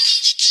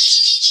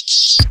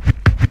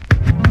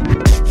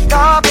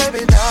 No,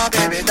 baby, no,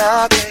 baby,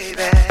 no,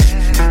 baby.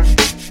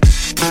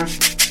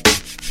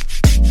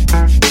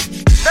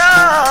 No,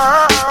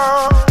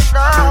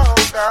 no,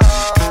 no.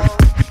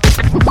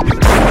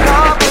 No,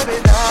 baby,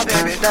 no,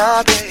 baby, no,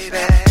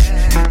 baby.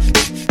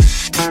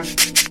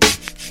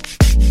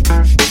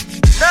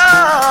 No,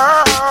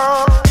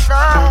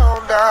 no,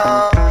 no.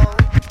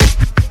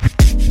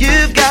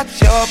 You've got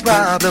your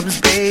problems,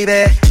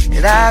 baby,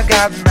 and I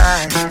got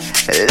mine.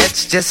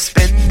 Let's just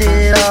spend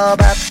it all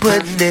by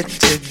putting it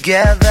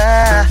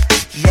together,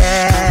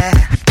 yeah.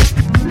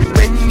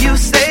 When you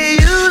say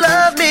you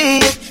love me,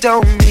 it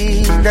don't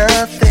mean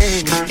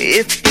nothing.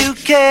 If you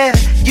care,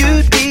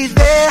 you'd be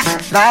there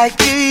like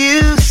you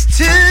used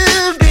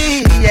to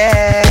be,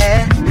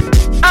 yeah.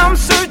 I'm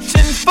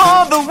searching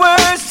for the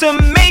words to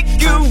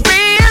make you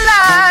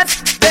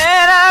realize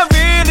that I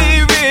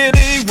really,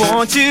 really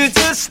want you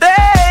to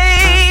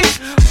stay.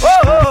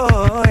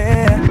 Oh,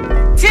 yeah.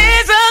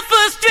 Tears of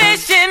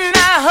frustration I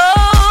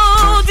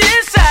hold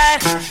inside,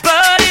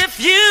 but if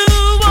you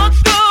walk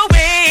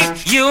away,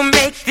 you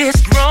make this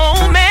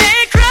grown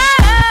man cry.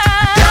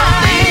 Don't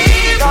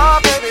leave, no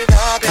baby,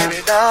 no baby,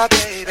 no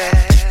baby.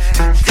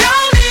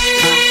 Don't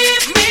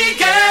leave me,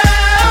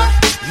 girl.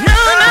 No,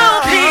 no,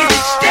 please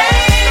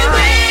stay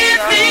with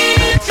me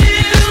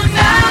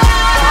tonight.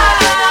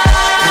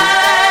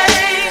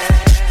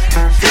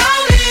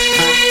 Don't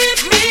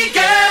leave me,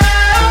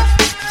 girl.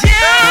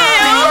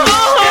 Yeah,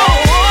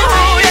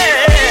 oh,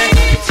 yeah.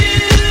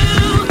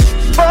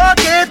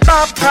 Forget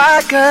my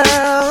pride,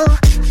 girl.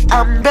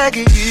 I'm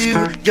begging you.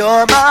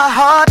 You're my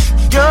heart,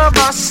 you're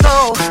my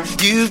soul.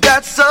 You've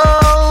got so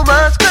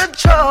much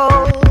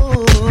control.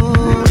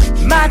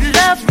 My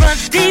love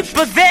runs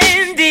deeper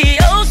than the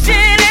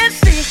ocean and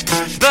sea.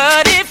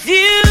 But if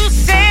you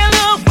sail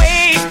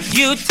away,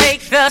 you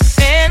take the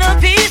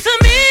centerpiece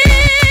of me.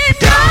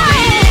 Don't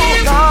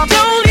leave,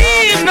 don't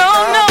leave, no,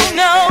 no,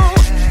 no.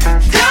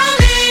 Don't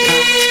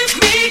leave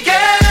me,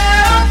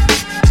 girl.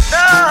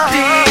 No.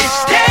 Please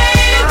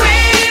stay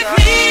with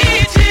me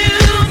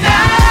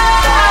tonight.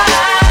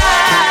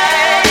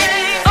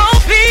 Oh,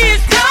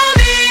 please don't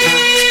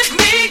leave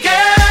me,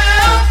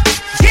 girl.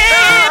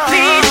 Yeah,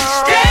 please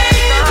stay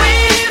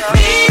with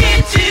me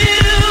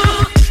too.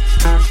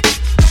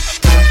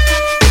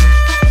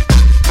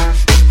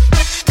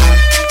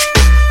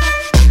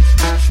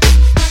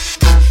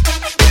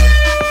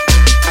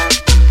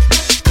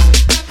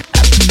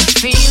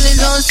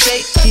 Feelings on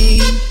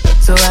safety,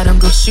 so I don't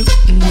go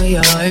shooting where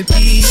your heart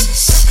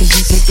beats. Cause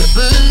you take the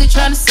bullet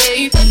trying to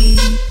save me,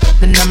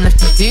 then I'm left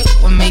to deal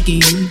with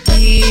making you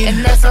bleed.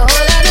 And that's a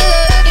whole lot of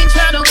love, ain't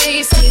trying to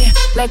waste it.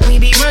 Like we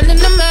be running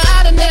them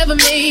out and never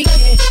make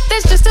it.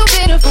 That's just too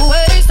bitter for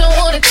words, don't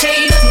wanna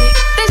taste it.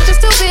 That's just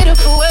too bitter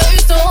for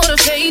words, don't wanna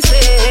face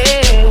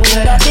it.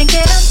 But I think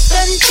that I'm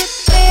done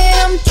tripping,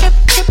 I'm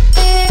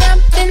tripping, I've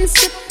been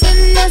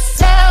sipping, that's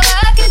how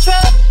I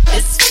control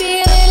this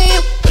feeling.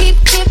 You keep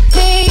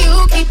tipping,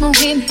 you keep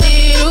moving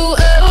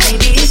through. Oh,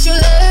 maybe it's your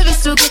love,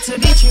 it's too good to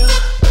be true.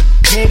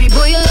 Baby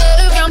boy, your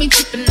love got me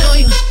tripping on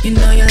you. You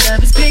know your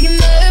love is big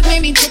enough,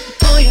 made me trip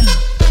on you.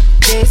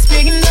 Yeah, it's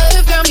big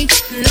enough, got me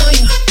tripping on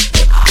you.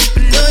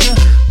 Tripping on you.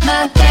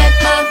 My bad,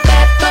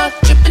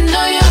 tripping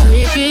on you.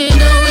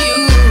 Tripping on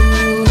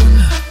you.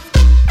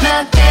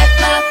 My bad,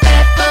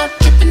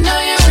 tripping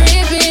on you.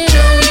 Tripping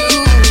on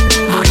you.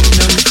 You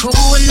know you're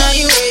cool when now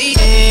you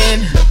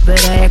waiting,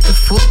 but I act a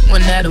fool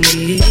when I don't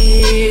get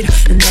it.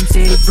 And I'm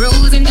steady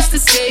bruising just to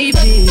save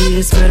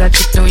this, but I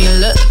tripped on your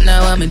love,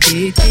 now I'm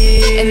addicted.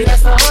 And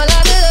that's a whole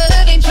lot of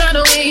love, ain't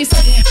tryna waste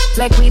it.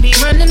 Like we be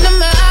running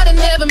them out and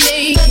never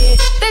make it.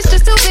 That's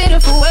just too bitter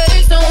for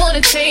words, don't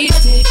wanna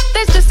taste it.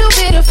 That's just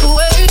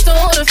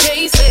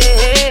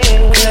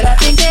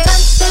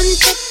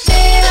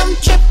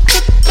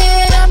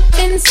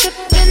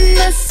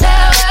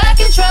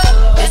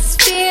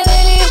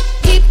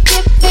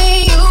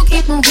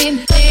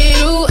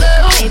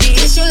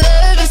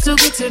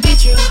be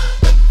true.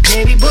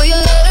 Baby boy, your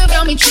love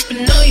got me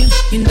tripping on you.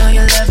 You know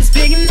your love is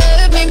big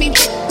enough, make me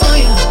on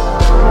you.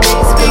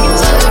 It's big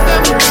enough, got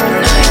me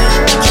tripping on you.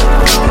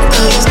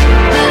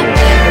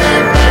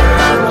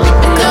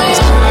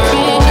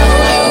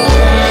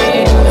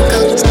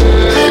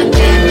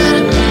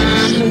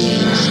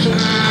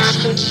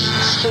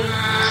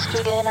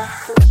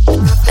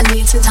 I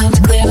need some time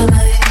to clear my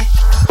mind.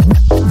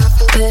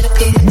 Bit of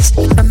peace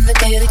from the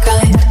daily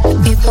grind.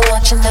 People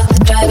watching out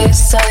the driver's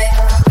side.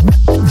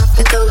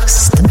 The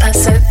ghost, the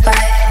passerby.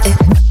 It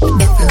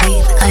me,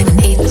 I'm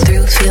eating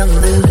through, feeling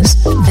loose.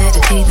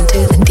 Meditating to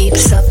the deep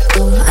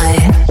sub-blue. I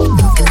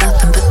thinking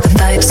nothing but the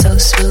vibe so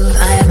smooth.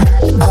 I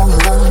am all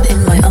alone in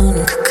my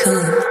own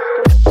cocoon.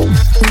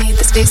 Need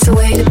the space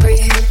away to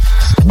breathe.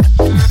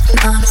 An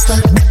honest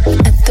look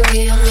at the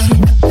real me.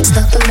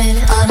 Stop a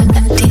minute on an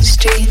empty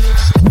street.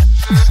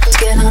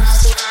 Get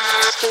off.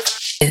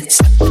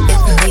 It's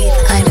getting late,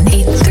 I'm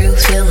eating through,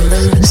 feeling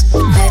loose.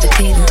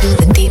 Meditating to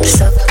the deep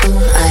sub-blue.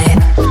 I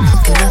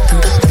thinking nothing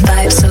but the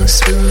vibe so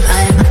smooth.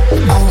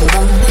 I'm all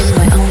alone in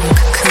my own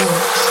cocoon.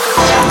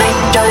 I'm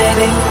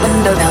driving,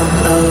 window down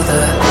low.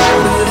 The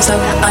mood is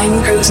out,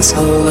 I'm cruising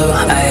solo.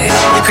 I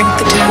crank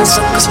the tunes,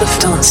 so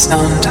swift on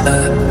sound.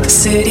 The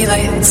city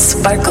lights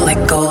sparkle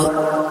like gold.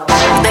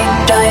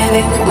 I'm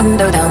driving,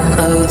 window down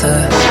low.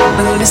 The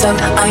moon is out,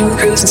 I'm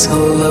cruising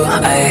solo.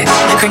 I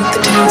crank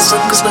the tunes, so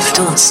swift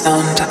on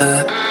sound.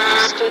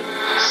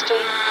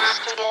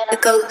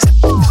 It goes.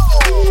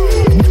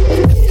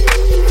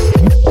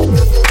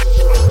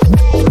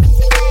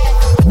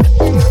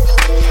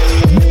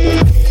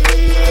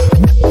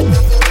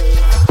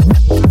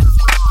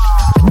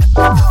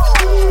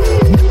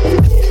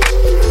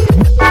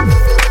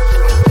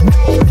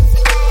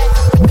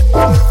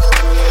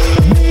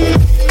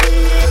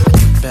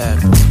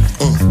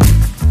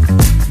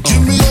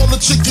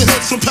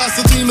 From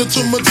Pasadena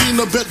to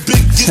Medina, bet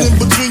big get in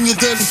between you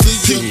then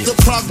see the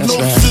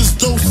prognosis,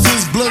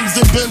 doses, blends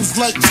and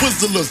bends like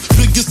Twizzlers.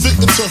 Biggest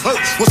victim to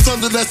hurt, what's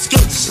under that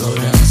skirt? Slow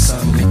down,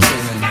 son, you're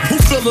killing. Who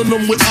filling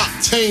them with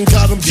octane?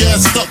 Got them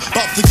gassed up,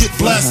 about to get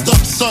blasted up,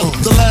 son.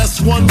 The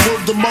last one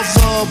word the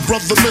mother,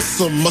 brother miss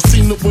him. I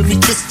seen it when he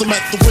kissed him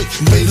at the wake,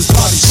 made his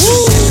body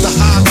shake. The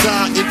high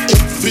guy in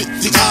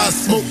 850 eyes,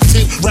 smoke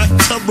tint, rap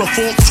terror,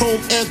 full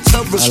chrome and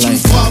terror.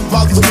 Street five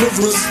by the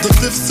mirrors, the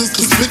fifth is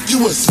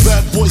conspicuous.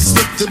 Bad boy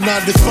slipped in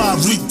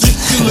 95,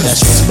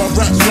 ridiculous. My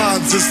rap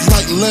lines is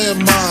like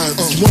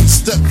landmines. One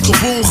step,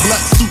 kaboom,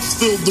 black suits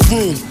fill the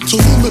room. To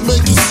whom it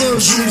may concern,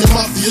 Junior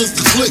Mafia is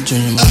the click.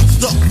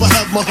 Act up, I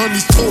have my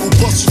honey's total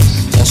bustle.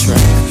 That's right.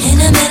 In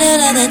the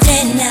middle of the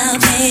day now,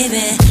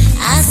 baby,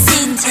 I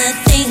seem to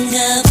think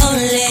of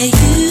only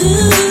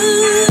you.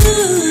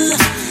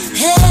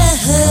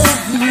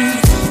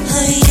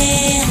 Oh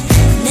yeah,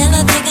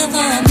 never think of for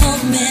a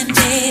moment,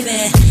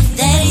 baby,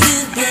 that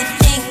you've been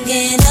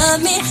thinking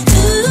of me.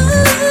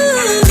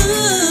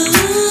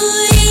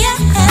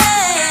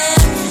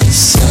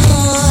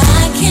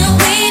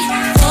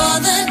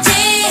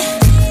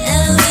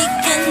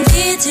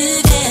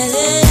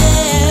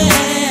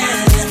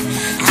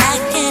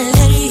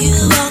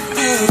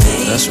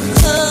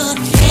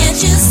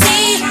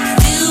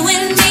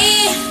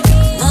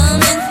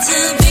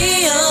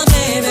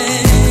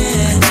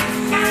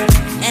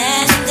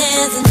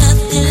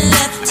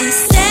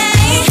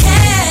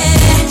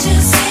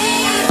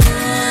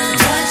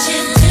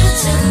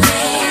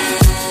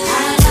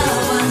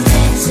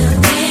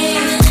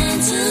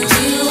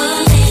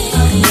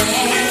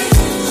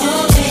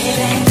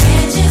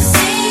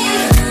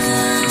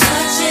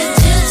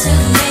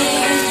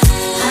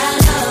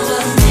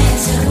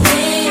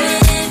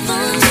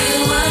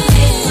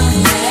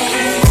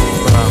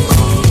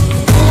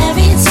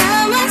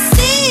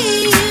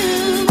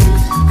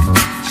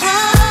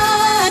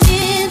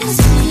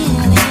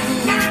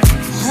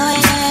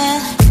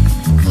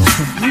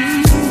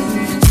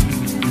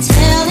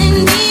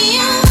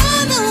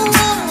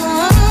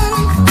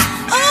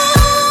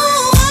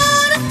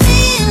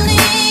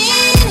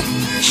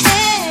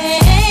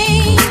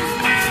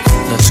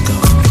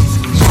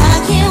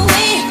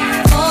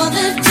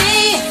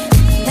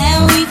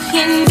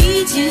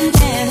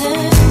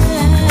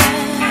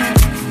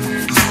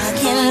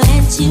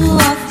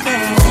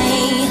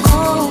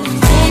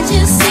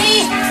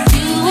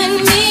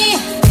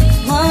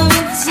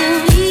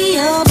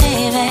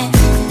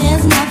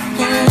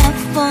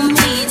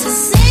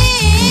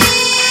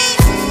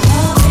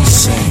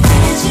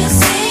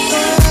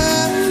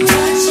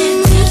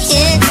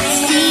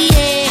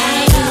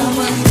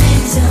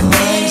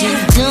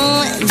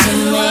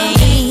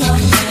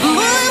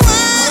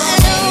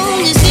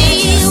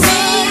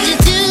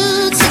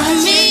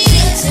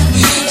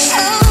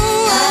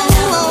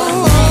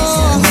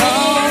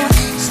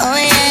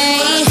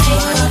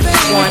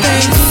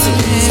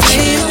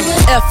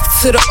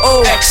 To the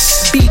O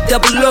X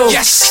B-double-O.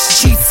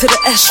 Yes. G to the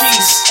S.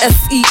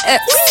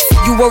 S-E-X.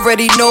 You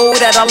already know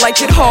that I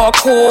like it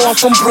hardcore. I'm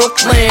from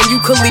Brooklyn. You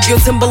could leave your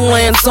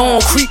Timberlands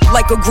on. Creep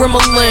like a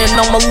gremlin.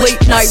 I'm a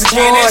late night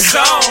broad.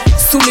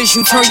 Soon as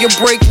you turn your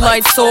brake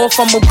lights off,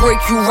 I'ma break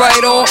you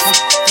right off.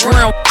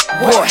 Brown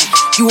boy,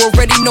 you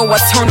already know I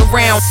turn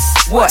around.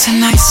 What?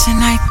 Tonight's your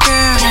night,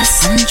 girl.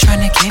 Yes. I'm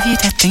tryna give you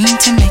that thing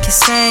to make you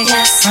say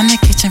yes. From the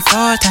kitchen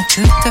floor down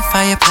to the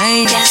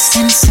fireplace. Yes.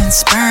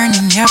 Incense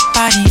burning your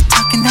body,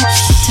 talking that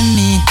shit to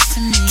me.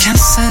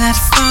 Cancel that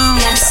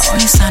phone. Yes. The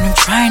only sound I'm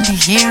trying to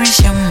hear is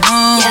your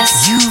moan.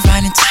 Yes. You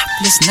riding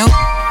topless, no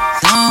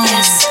long.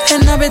 Yes.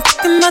 And I've been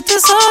thinking about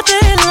this all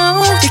day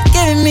long. You're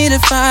giving me the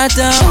fire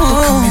down.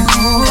 Coming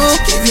home,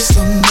 give you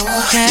some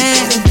more.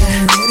 Yeah.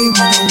 Getting ready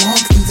when I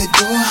walk through the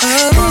door.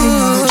 You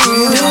know the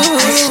drill, don't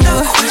ask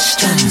no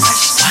questions.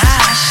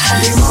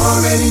 You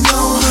already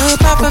know,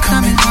 Papa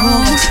coming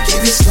home.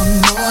 Give you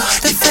some more.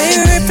 The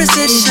favorite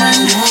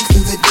position. Walk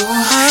through the door.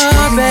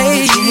 Oh,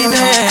 baby,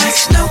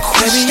 ask no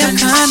questions. Baby, I'm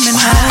coming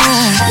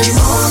home. You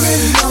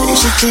already know.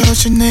 It's your girl,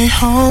 Janae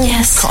home.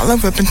 Yes. Call her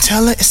up and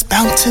tell her it's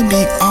about to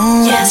be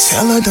on. Yes.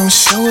 Tell her don't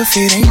show if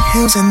it ain't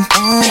heels and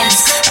thongs.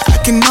 Yes. I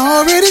can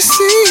already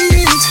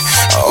see it.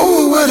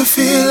 Oh, what a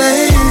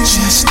feeling.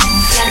 Just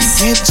don't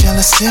get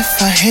jealous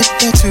if I hit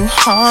that too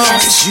hard.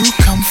 Cause you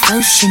come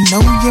first, you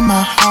know you're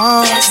my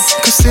heart.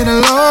 Cause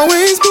it'll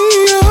always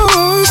be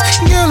yours.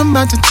 Girl, I'm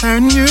about to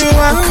turn you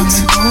out.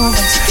 Coming home,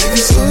 to give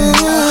you some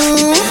more.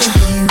 You better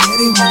be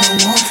ready when I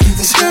walk through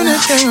the door. Turn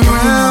that thing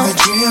around. And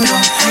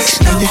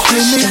you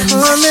hear me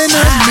calling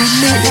up, meet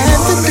me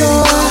at the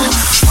door.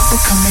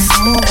 We're coming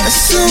home,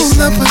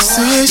 assume the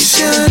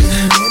position.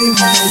 Ready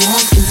when I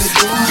walk through the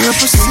door. Girl,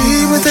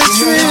 proceed with the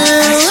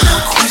drill. No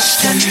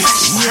question.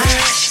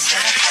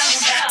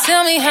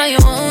 Tell me how you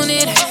want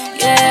it,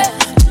 yeah.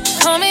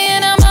 Call me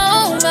and I'm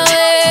on my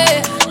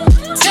way.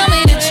 Tell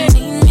me that you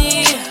need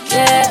me,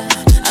 yeah.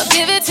 I'll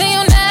give it to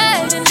you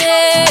night and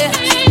day.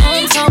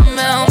 I'm talking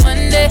about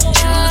Monday,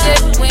 Tuesday,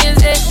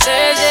 Wednesday,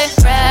 Thursday,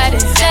 Friday,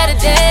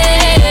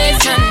 Saturday,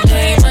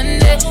 Sunday,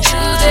 Monday,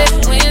 Tuesday,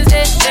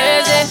 Wednesday,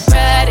 Thursday,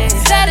 Friday,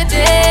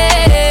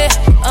 Saturday,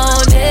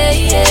 all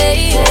day, yeah,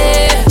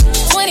 yeah.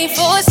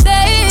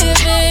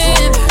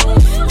 24/7,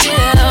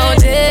 yeah, all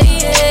day,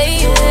 yeah,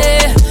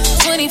 yeah.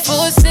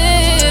 24/7.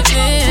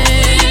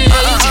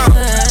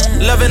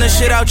 Loving the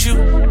shit out you,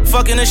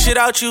 fucking the shit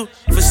out you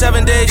for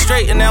 7 days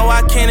straight, and now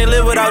I can't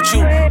live without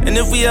you. And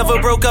if we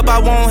ever broke up, I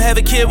won't have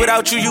a kid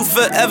without you. You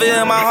forever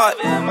in my heart.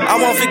 I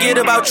won't forget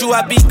about you.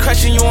 I be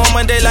crushing you on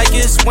Monday like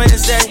it's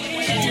Wednesday.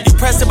 You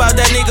pressed about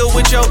that nigga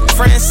with your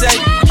friends say.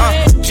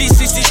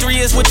 G63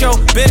 is what your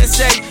business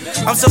say.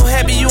 I'm so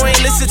happy you ain't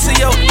listen to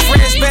your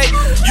friends, babe.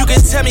 You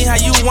can tell me how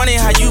you want it,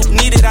 how you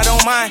need it, I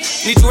don't mind.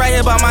 Need you right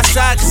here by my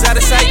side, cause out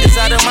of sight is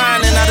out of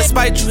mind. And out of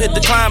spite, you hit the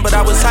climb, but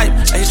I was hype.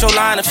 I hit your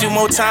line a few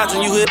more times,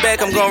 when you hit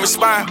back, I'm gonna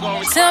respond.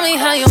 Tell me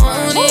how you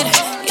want it,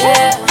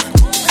 yeah.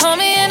 Call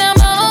me and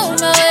I'm on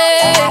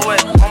my way.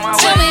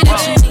 Tell me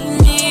that you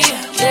need me,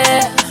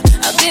 yeah.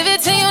 I'll give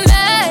it to you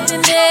night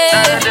and day.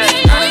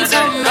 I'm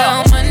talking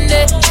about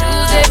Monday,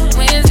 Tuesday,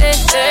 Wednesday,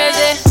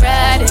 Thursday,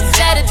 Friday,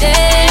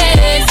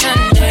 Saturday,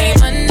 Sunday,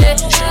 Monday,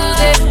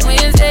 Tuesday,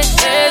 Wednesday,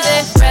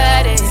 Thursday,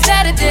 Friday,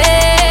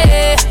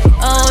 Saturday,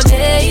 all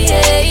day,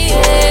 yeah,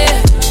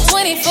 yeah.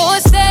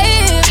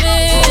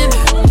 24/7,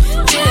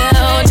 yeah,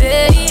 all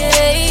day,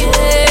 yeah,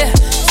 yeah.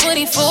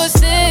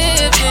 24/7.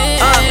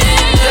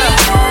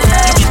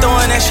 You be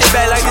throwing that shit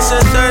back like it's a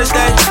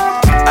Thursday.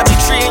 I be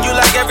treating you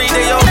like every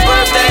day your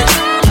birthday.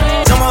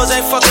 Them hoes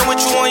ain't fucking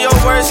with you on your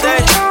worst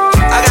day.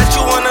 I got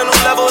you on a new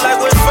level like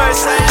with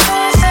first day.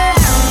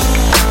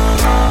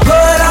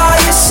 Put all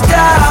your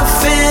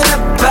stuff in a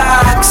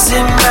box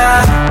in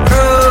my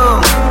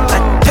room. I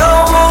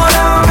don't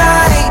wanna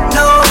write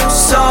no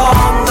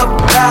song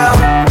about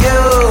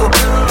you,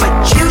 but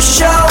you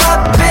show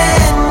up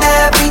in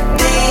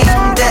everything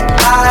that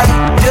I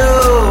do.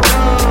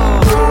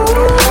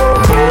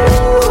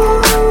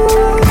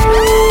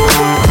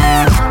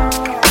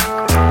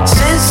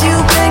 Since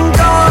you've been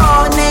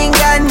gone, ain't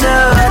got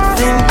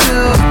nothing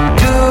to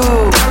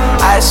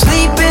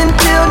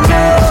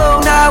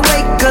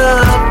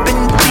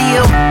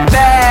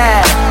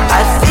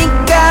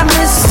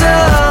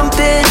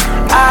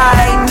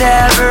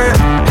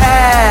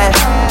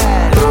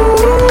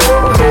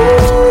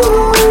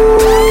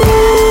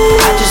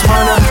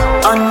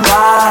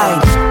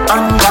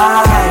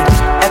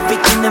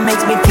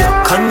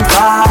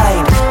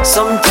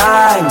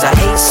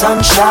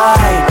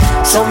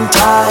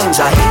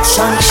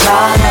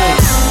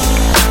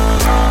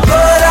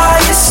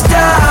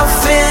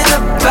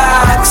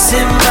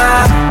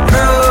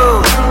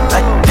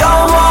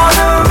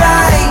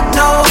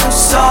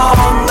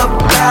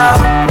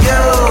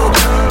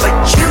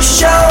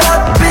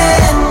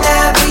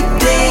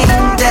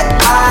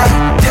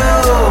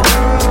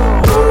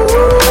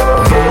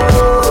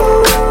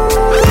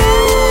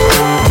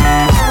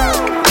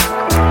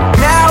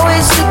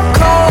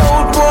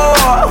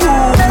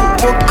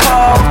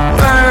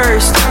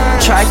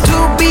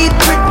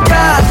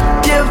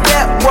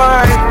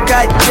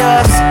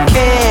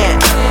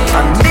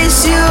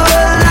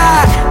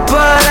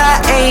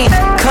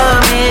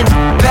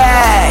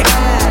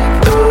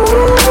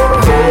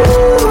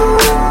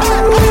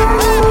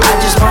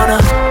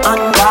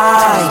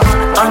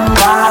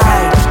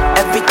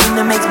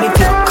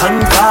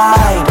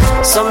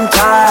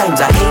Sometimes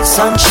I hate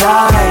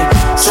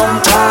sunshine.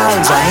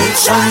 Sometimes I hate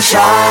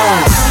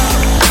sunshine.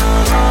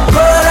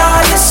 Put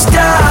all your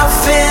stuff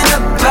in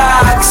a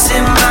box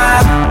in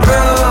my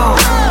room.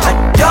 I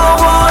don't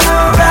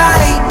wanna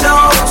write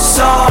no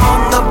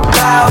song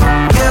about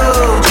you,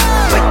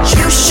 but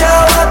you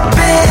show up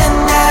in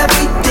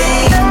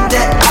everything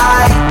that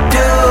I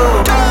do.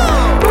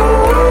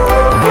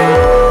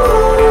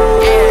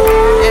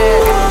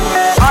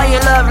 All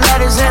your love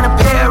letters and a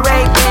pair of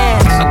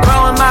Ray-Bans. I'm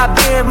growing my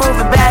beard,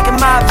 moving back in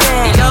my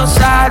van. Your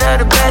side of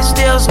the bed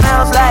still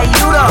smells like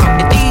you though.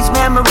 And these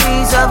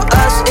memories of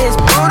us is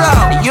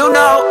brutal. You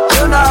know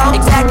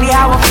exactly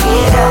how I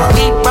feel.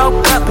 We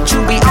broke up, but you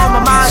be on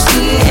my mind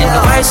still. And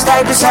the worst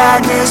type of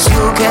sadness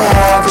you can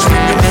have is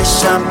when you miss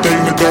something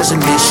that doesn't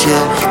miss you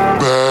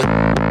back.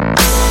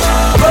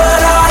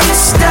 Put all your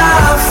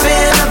stuff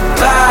in a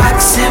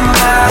box in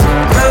my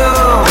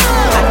room.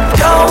 I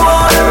don't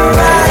wanna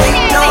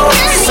write no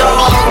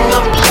song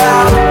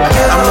about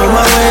you. I'm on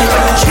my way,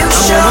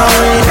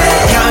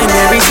 counting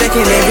every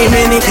second, every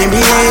minute can be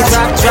late.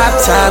 Drop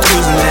top,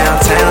 cruising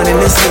downtown in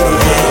the city,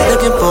 yeah.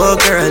 Looking for a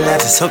girl, I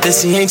just hope that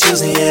she ain't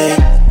choosing, yeah.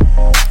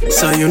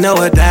 So you know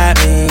what that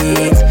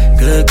means.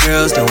 Good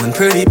girls doing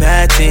pretty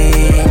bad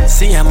things.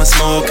 See, I'm a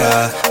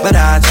smoker, but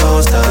I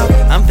toast up.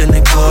 I'm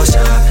feeling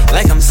kosher,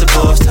 like I'm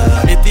supposed to.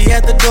 If he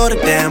at the door, the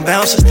damn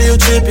bouncer still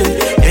tripping.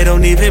 It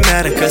don't even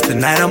matter, cause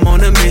tonight I'm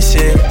on a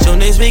mission.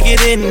 Soon as we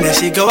get in, there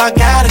she go, I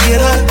gotta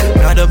get her.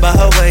 Proud about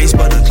her waist,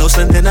 but her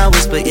closer than I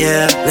was, but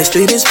yeah. Let's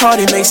do this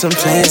party, make some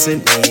plans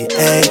with me,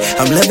 ayy.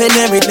 I'm loving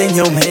everything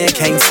your man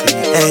can't see,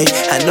 ayy.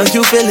 I know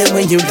you feel it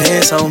when you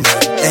dance on me,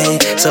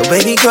 ayy. So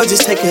baby girl,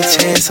 just take a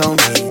chance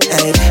on me,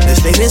 ayy.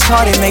 Let's make this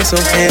party, make some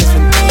plans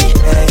with me,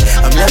 ayy.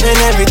 I'm loving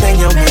everything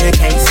your man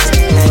can't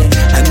see, ayy.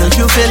 I know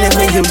you feel it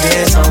when you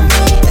dance on me,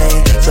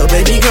 ayy. So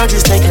baby girl,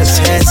 just take a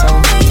chance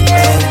on me,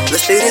 ayy.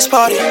 Let's leave this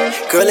party,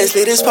 girl, let's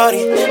leave this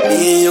party.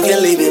 Me and you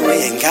can leave it, we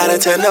ain't gotta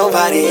tell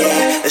nobody,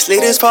 yeah. Let's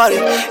leave this party,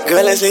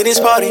 girl, let's leave this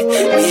party.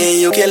 Me and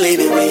you can leave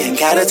it, we ain't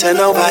gotta tell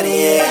nobody,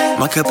 yeah.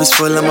 My cup is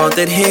full, I'm out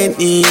that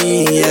Henny,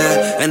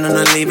 yeah. And I'm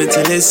not leaving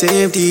till it's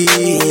empty,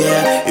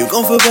 yeah. You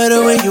gon' feel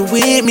better when you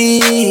with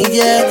me,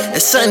 yeah.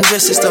 And something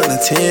just is starting to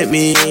tempt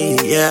me,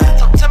 yeah.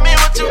 So tell me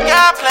what you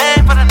got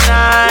planned for the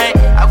night.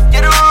 I'll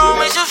get a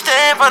room as you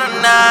stay for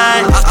the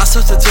night. I'll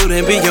substitute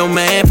and be your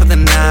man for the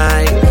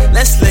night.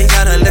 Let's lay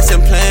out a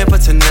lesson plan for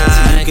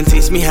tonight. You can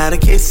teach me how to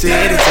kiss it,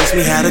 and teach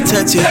me how to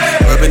touch it.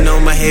 Rubbing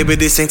on my head, but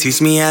this ain't teach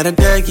me how to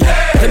dug it.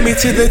 Put me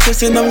to the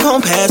touch and I'm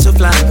gon' pass with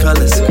flying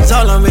colors. That's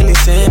all I'm really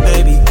saying,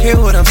 baby. Hear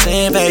what I'm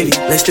saying, baby.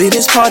 Let's leave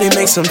this party,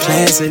 make some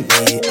plans with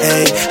me,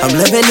 ayy. I'm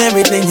loving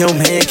everything your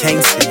man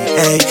can't see,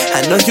 ayy.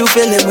 I know you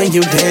feel it when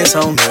you dance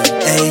on me,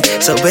 ayy.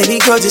 So baby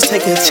girl, just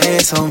take a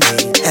chance on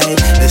me, ayy.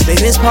 Let's leave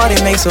this party,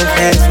 make some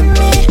plans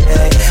with me,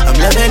 ayy. I'm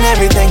loving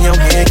everything your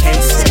man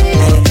can't see,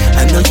 ayy.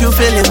 I know you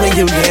feel it when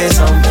you dance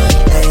on me,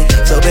 ayy.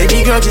 So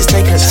baby girl, just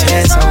take a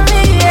chance on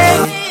me,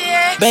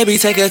 ayy. Baby,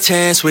 take a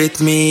chance with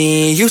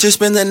me. You should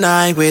spend the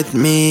night with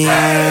me.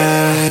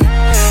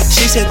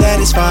 She said that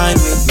it's fine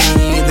with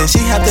me. Then she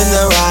hopped in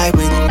the ride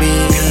with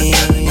me.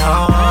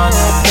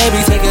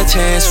 Baby, take a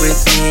chance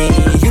with me.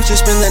 You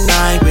should spend the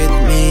night with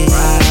me.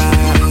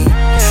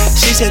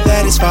 She said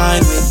that it's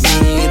fine with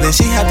me. Then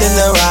she hopped in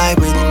the ride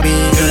with me.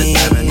 Good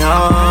loving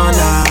all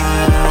night.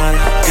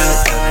 Good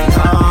loving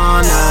all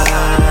night.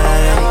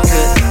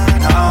 Good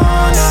loving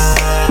all night.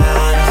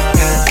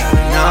 Good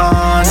loving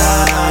all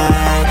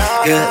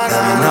night. Good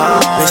loving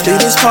all night. Let's do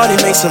this party,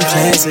 make some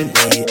plans with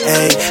me,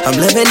 ayy. I'm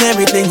loving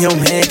everything your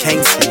man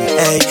can't see,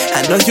 ayy.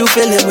 I know you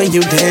feel it when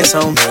you dance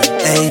on me,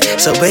 ayy.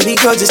 So baby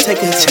girl, just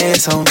take a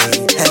chance on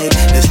me, ayy.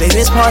 Let's leave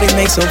this party,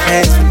 make some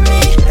plans with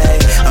me,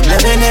 ayy. I'm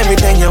loving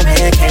everything your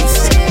man can't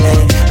see,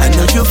 ayy. I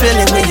know you feel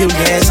it when you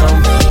dance on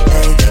me,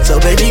 ayy. So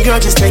baby girl,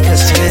 just take a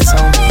chance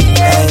on me,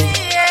 ayy.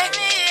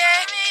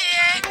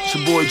 It's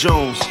your boy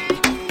Jones.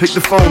 Pick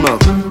the phone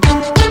up.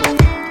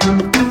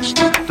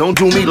 Don't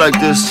do me like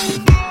this.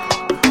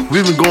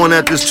 We've been going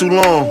at this too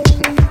long.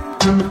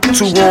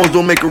 Two wrongs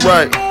don't make it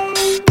right.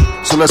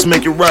 So let's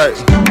make it right.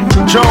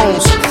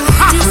 Jones.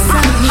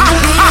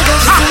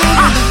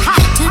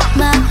 Took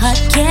my heart,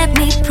 kept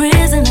me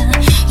prisoner.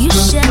 You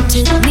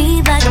shattered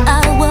me like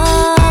I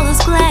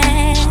was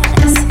glass.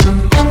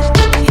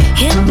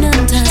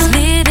 Hypnotized,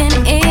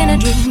 living in a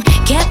dream.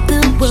 Kept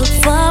the world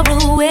far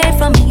away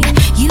from me.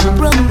 You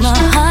broke my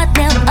heart,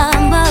 now I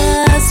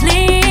must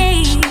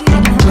leave.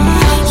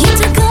 You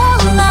took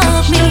all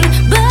of me,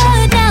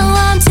 but now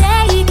I'm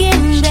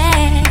taking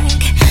back.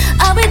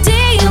 I'll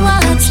redeem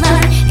what's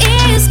mine.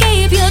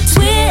 Escape your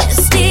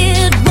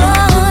twisted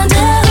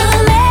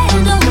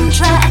wonderland. Don't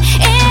try.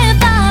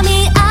 If I'm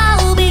me,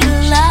 I'll be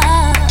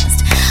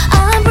lost.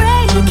 I'm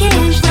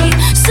breaking free.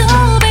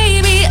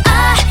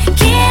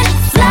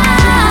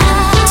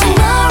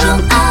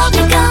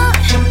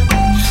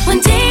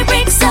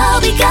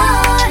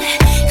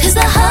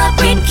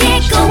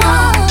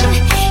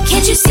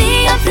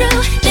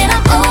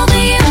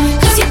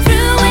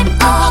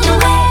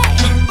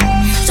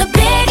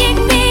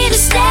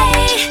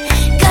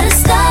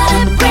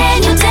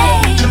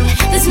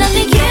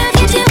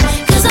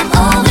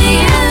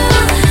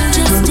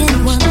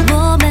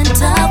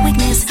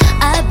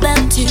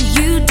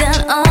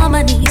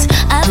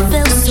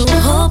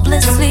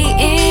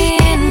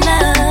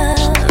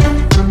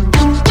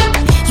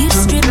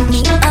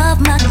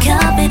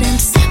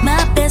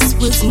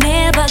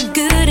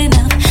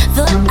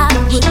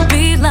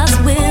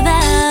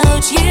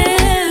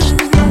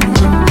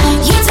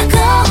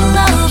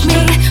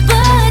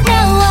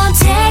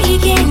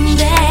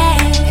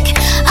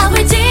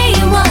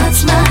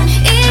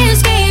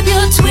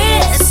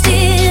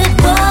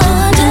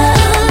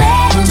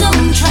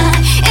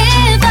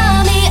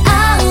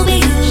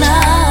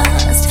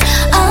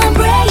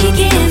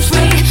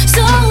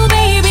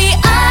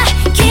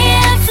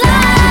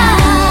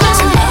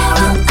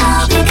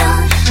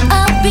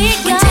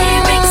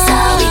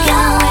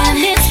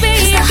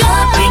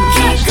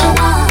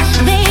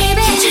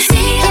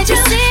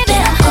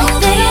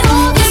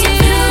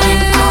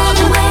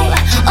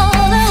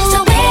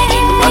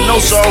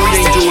 sorry we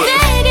ain't do it.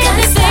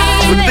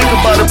 But think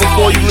about it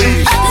before you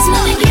leave.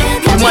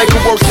 You might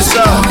can work this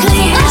out.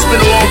 It's been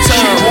a long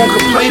time. Keep on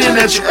complaining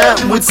that you're at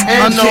wit's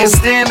end. Can't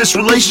stand this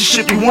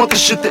relationship, you want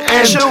this shit to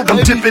end. I'm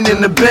dipping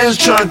in the Benz,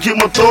 trying to get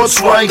my thoughts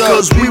right.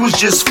 Cause we was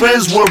just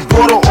friends, what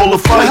brought on all the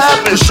fights.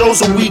 The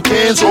shows on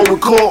weekends or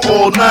record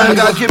all night. I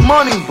gotta get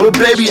money, but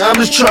baby, I'm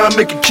just trying to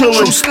make a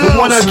killing. And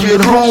when I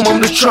get home,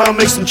 I'm just trying to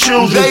make some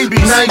children.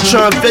 Now you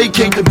trying to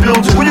vacate the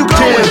building. Where you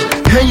going?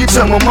 And you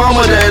tell my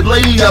mama that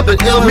lady I've been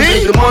ill.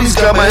 The money's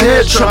got my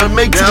head trying to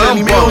make too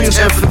many millions.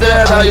 And for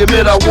that, I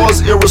admit I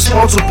was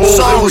irresponsible.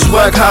 It was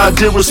whack how I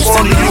did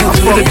respond to you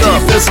in a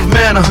defensive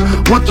manner,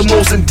 with the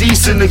most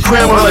indecent and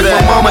grammar. Like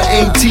my mama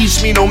ain't teach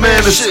me no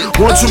manners.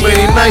 One too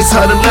many nights,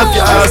 I done left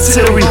your eyes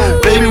teary.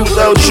 Baby,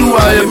 without you,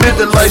 I admit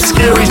that life's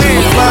scary.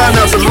 I'm flying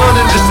out to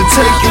London just to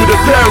take you to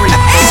Paris.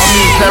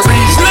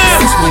 Paris.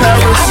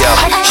 Yo,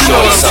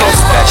 shorty so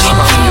special,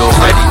 you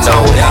already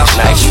know that.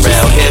 Nice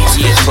round hips,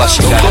 plus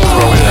she got a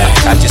throw back.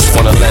 I just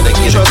wanna let her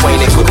get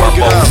acquainted with my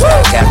bones.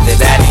 After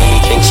that,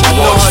 anything she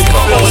wants, she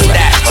gon' own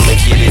that. I'ma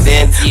get it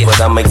in,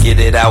 but I'ma get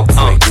it out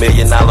quick. $1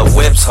 million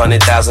whips,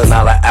 $100,000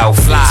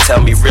 outfits.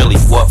 Tell me really,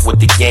 what would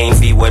the game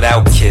be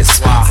without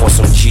Kiss? On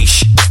some G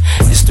shit,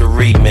 it's the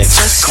remix.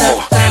 Just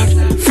stepped out,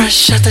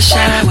 fresh out the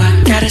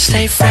shower. Gotta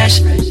stay fresh,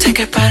 take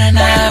about an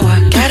hour.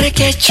 Gotta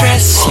get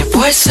dressed, your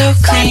boy's so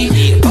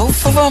clean.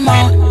 Both of them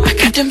on, I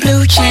got them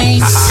blue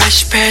jeans.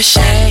 Fresh pair of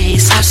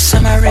shades, house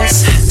on my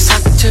wrist.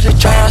 Sock to the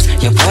drawers,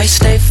 your boy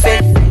stay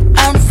fit.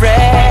 I'm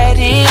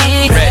ready.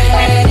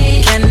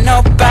 Can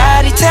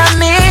nobody tell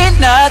me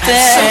nothing.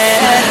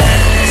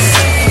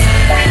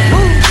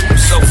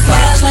 So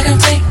feels like I'm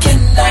taking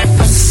off.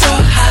 I'm so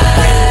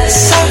high,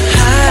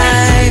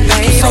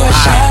 baby. So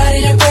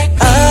shawty to break me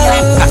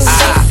up.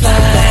 So fly.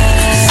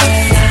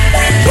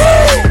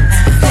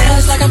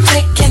 Feels like I'm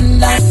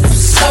taking off. I'm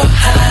so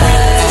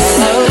high.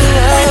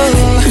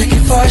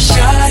 Looking for a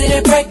shawty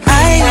to break me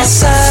up.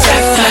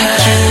 Stack my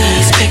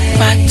keys, pick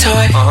my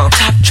toy.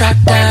 Top drop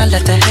down,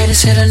 let the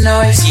haters hear the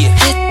noise. Hit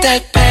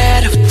that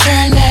pedal,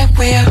 turn that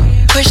wheel.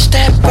 Push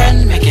that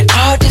button, make it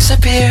all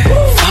disappear.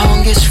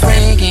 Phone gets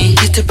ringing,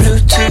 hit the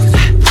Bluetooth.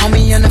 Call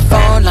me on the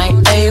phone like,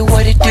 hey,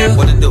 what it do?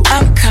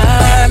 I'm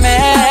coming,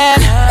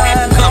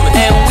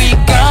 and we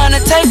gonna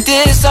take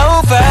this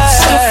over.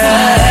 So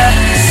fly,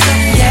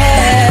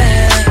 yeah.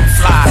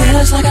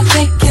 Feels like I'm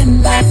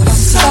taking off. I'm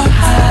so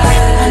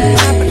high, on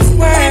top of the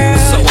world.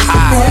 So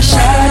high, for a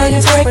shot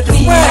to break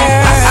the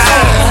world.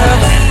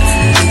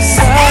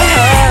 So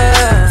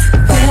high,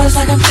 feels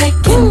like I'm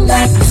taking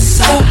off. I'm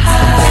so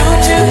high.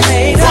 Don't you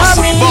hate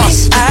on me?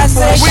 I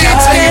said we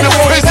ain't taking no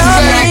prisoners,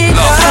 man.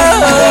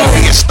 Look,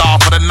 be a star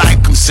for the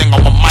night, come sing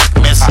on my mic,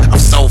 miss. I'm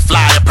so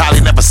fly, you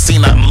probably never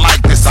seen nothing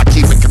like this. I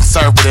keep it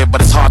conservative,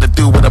 but it's hard to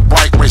do with a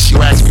bright wrist.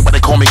 You ask me why they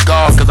call me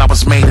God, cause I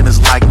was made in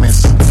his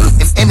likeness.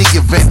 In any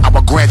event, I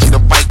will grant you the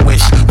right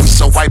wish. We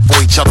so white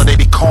for each other, they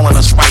be calling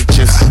us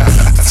righteous.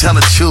 Tell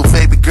the truth,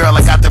 baby girl,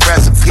 I got the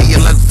recipe. You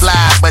look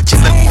fly, but you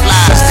look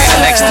fly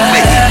standing next to me.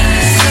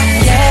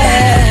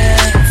 Yeah,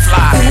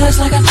 fly. Feels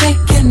like I'm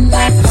taking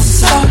off. I'm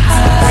so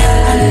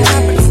high, on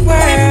top of the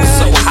world.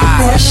 So high,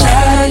 for a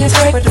shot to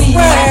break the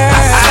world.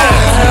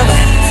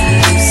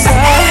 So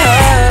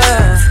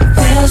high,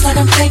 feels like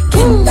I'm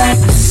taking off.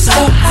 I'm so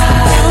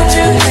high. Don't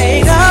you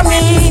hate on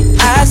me?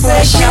 I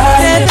said you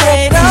didn't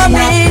hate on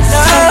me.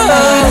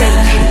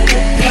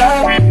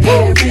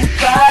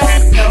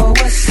 Everybody know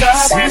what's up.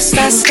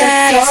 Superstar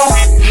status.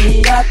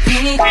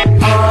 VIP,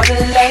 all the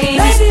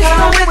ladies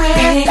come with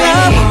me.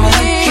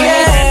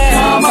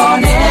 Come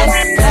on in,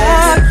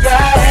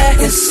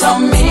 yeah. It's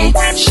on me,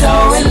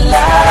 showing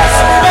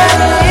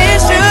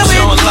love.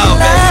 Showing love,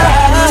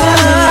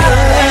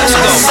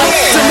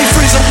 Let me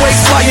freeze away,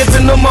 flyer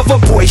than the mother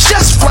boy.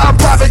 Just fly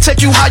private,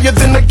 take you higher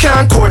than the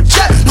Concorde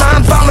jet.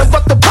 Non-violent,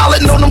 but the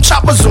pilot know them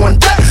choppers on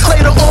deck.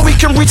 Later on, we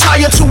can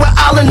retire to an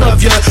island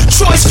of your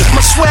choice.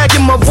 My swag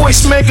and my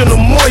voice making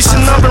them moist,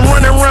 and I've been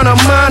running around a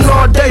mind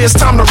all day. It's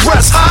time to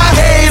rest. Hi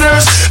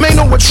haters, may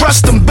know what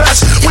trust them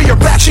best. When you're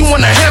back, you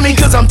wanna hand me,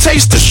 cause I'm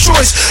taster's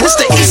choice. It's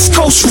the East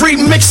Coast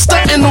remix,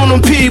 stunting on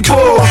them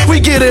people. We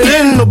get it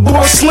in, the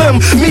boy Slim,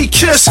 me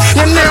Kiss,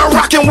 and now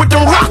rocking with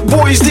them rock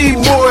boys, these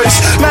boys.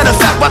 Matter of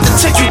fact, about to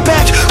take you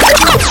back.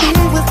 Be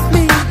with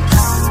me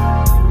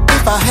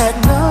if I had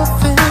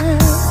nothing,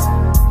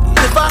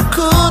 if I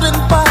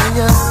couldn't buy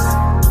you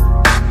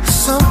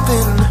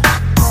something.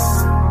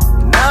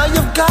 Now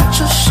you've got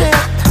your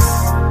share,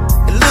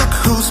 and look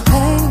who's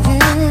paying.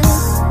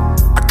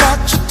 I got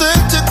your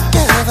thing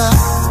together,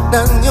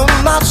 now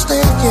you're not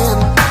staying.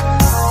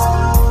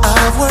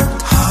 I've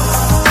worked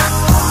hard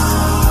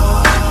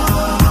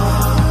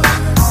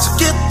to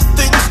get the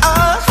things I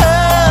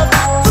have.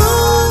 Ooh,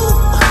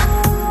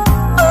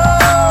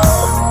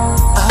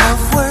 oh,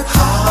 I've worked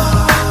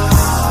hard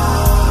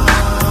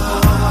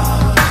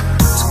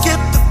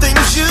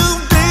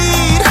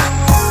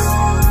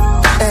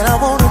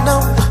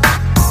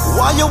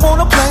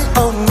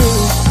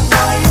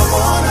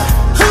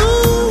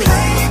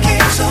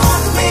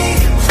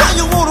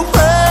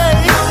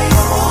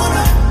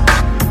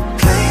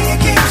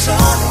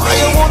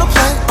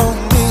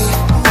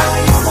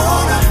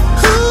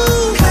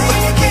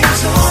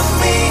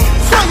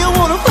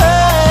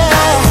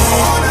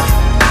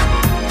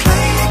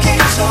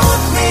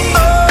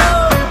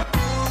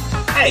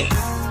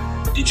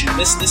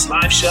missed this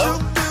live show?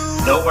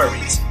 No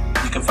worries.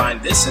 You can find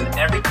this and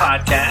every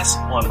podcast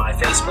on my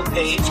Facebook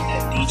page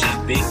at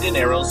DJ Big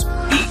Dinero's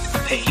Beat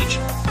page,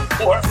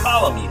 or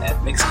follow me at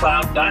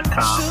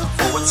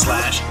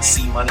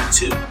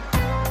mixcloud.com/cmoney2.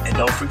 And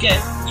don't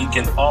forget, you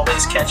can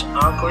always catch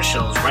encore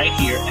shows right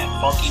here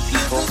at Funky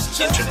People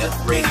Internet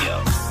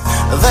Radio.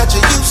 That you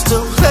used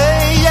to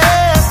play,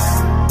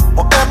 yeah.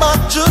 Or am I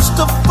just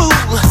a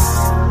fool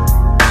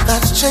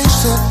that's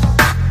chasing?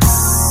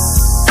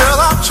 Girl,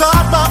 I've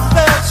tried my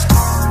best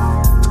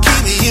to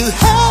keep you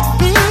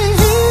happy.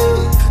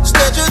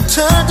 Instead you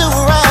turned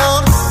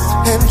around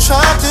and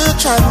tried to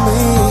trap me.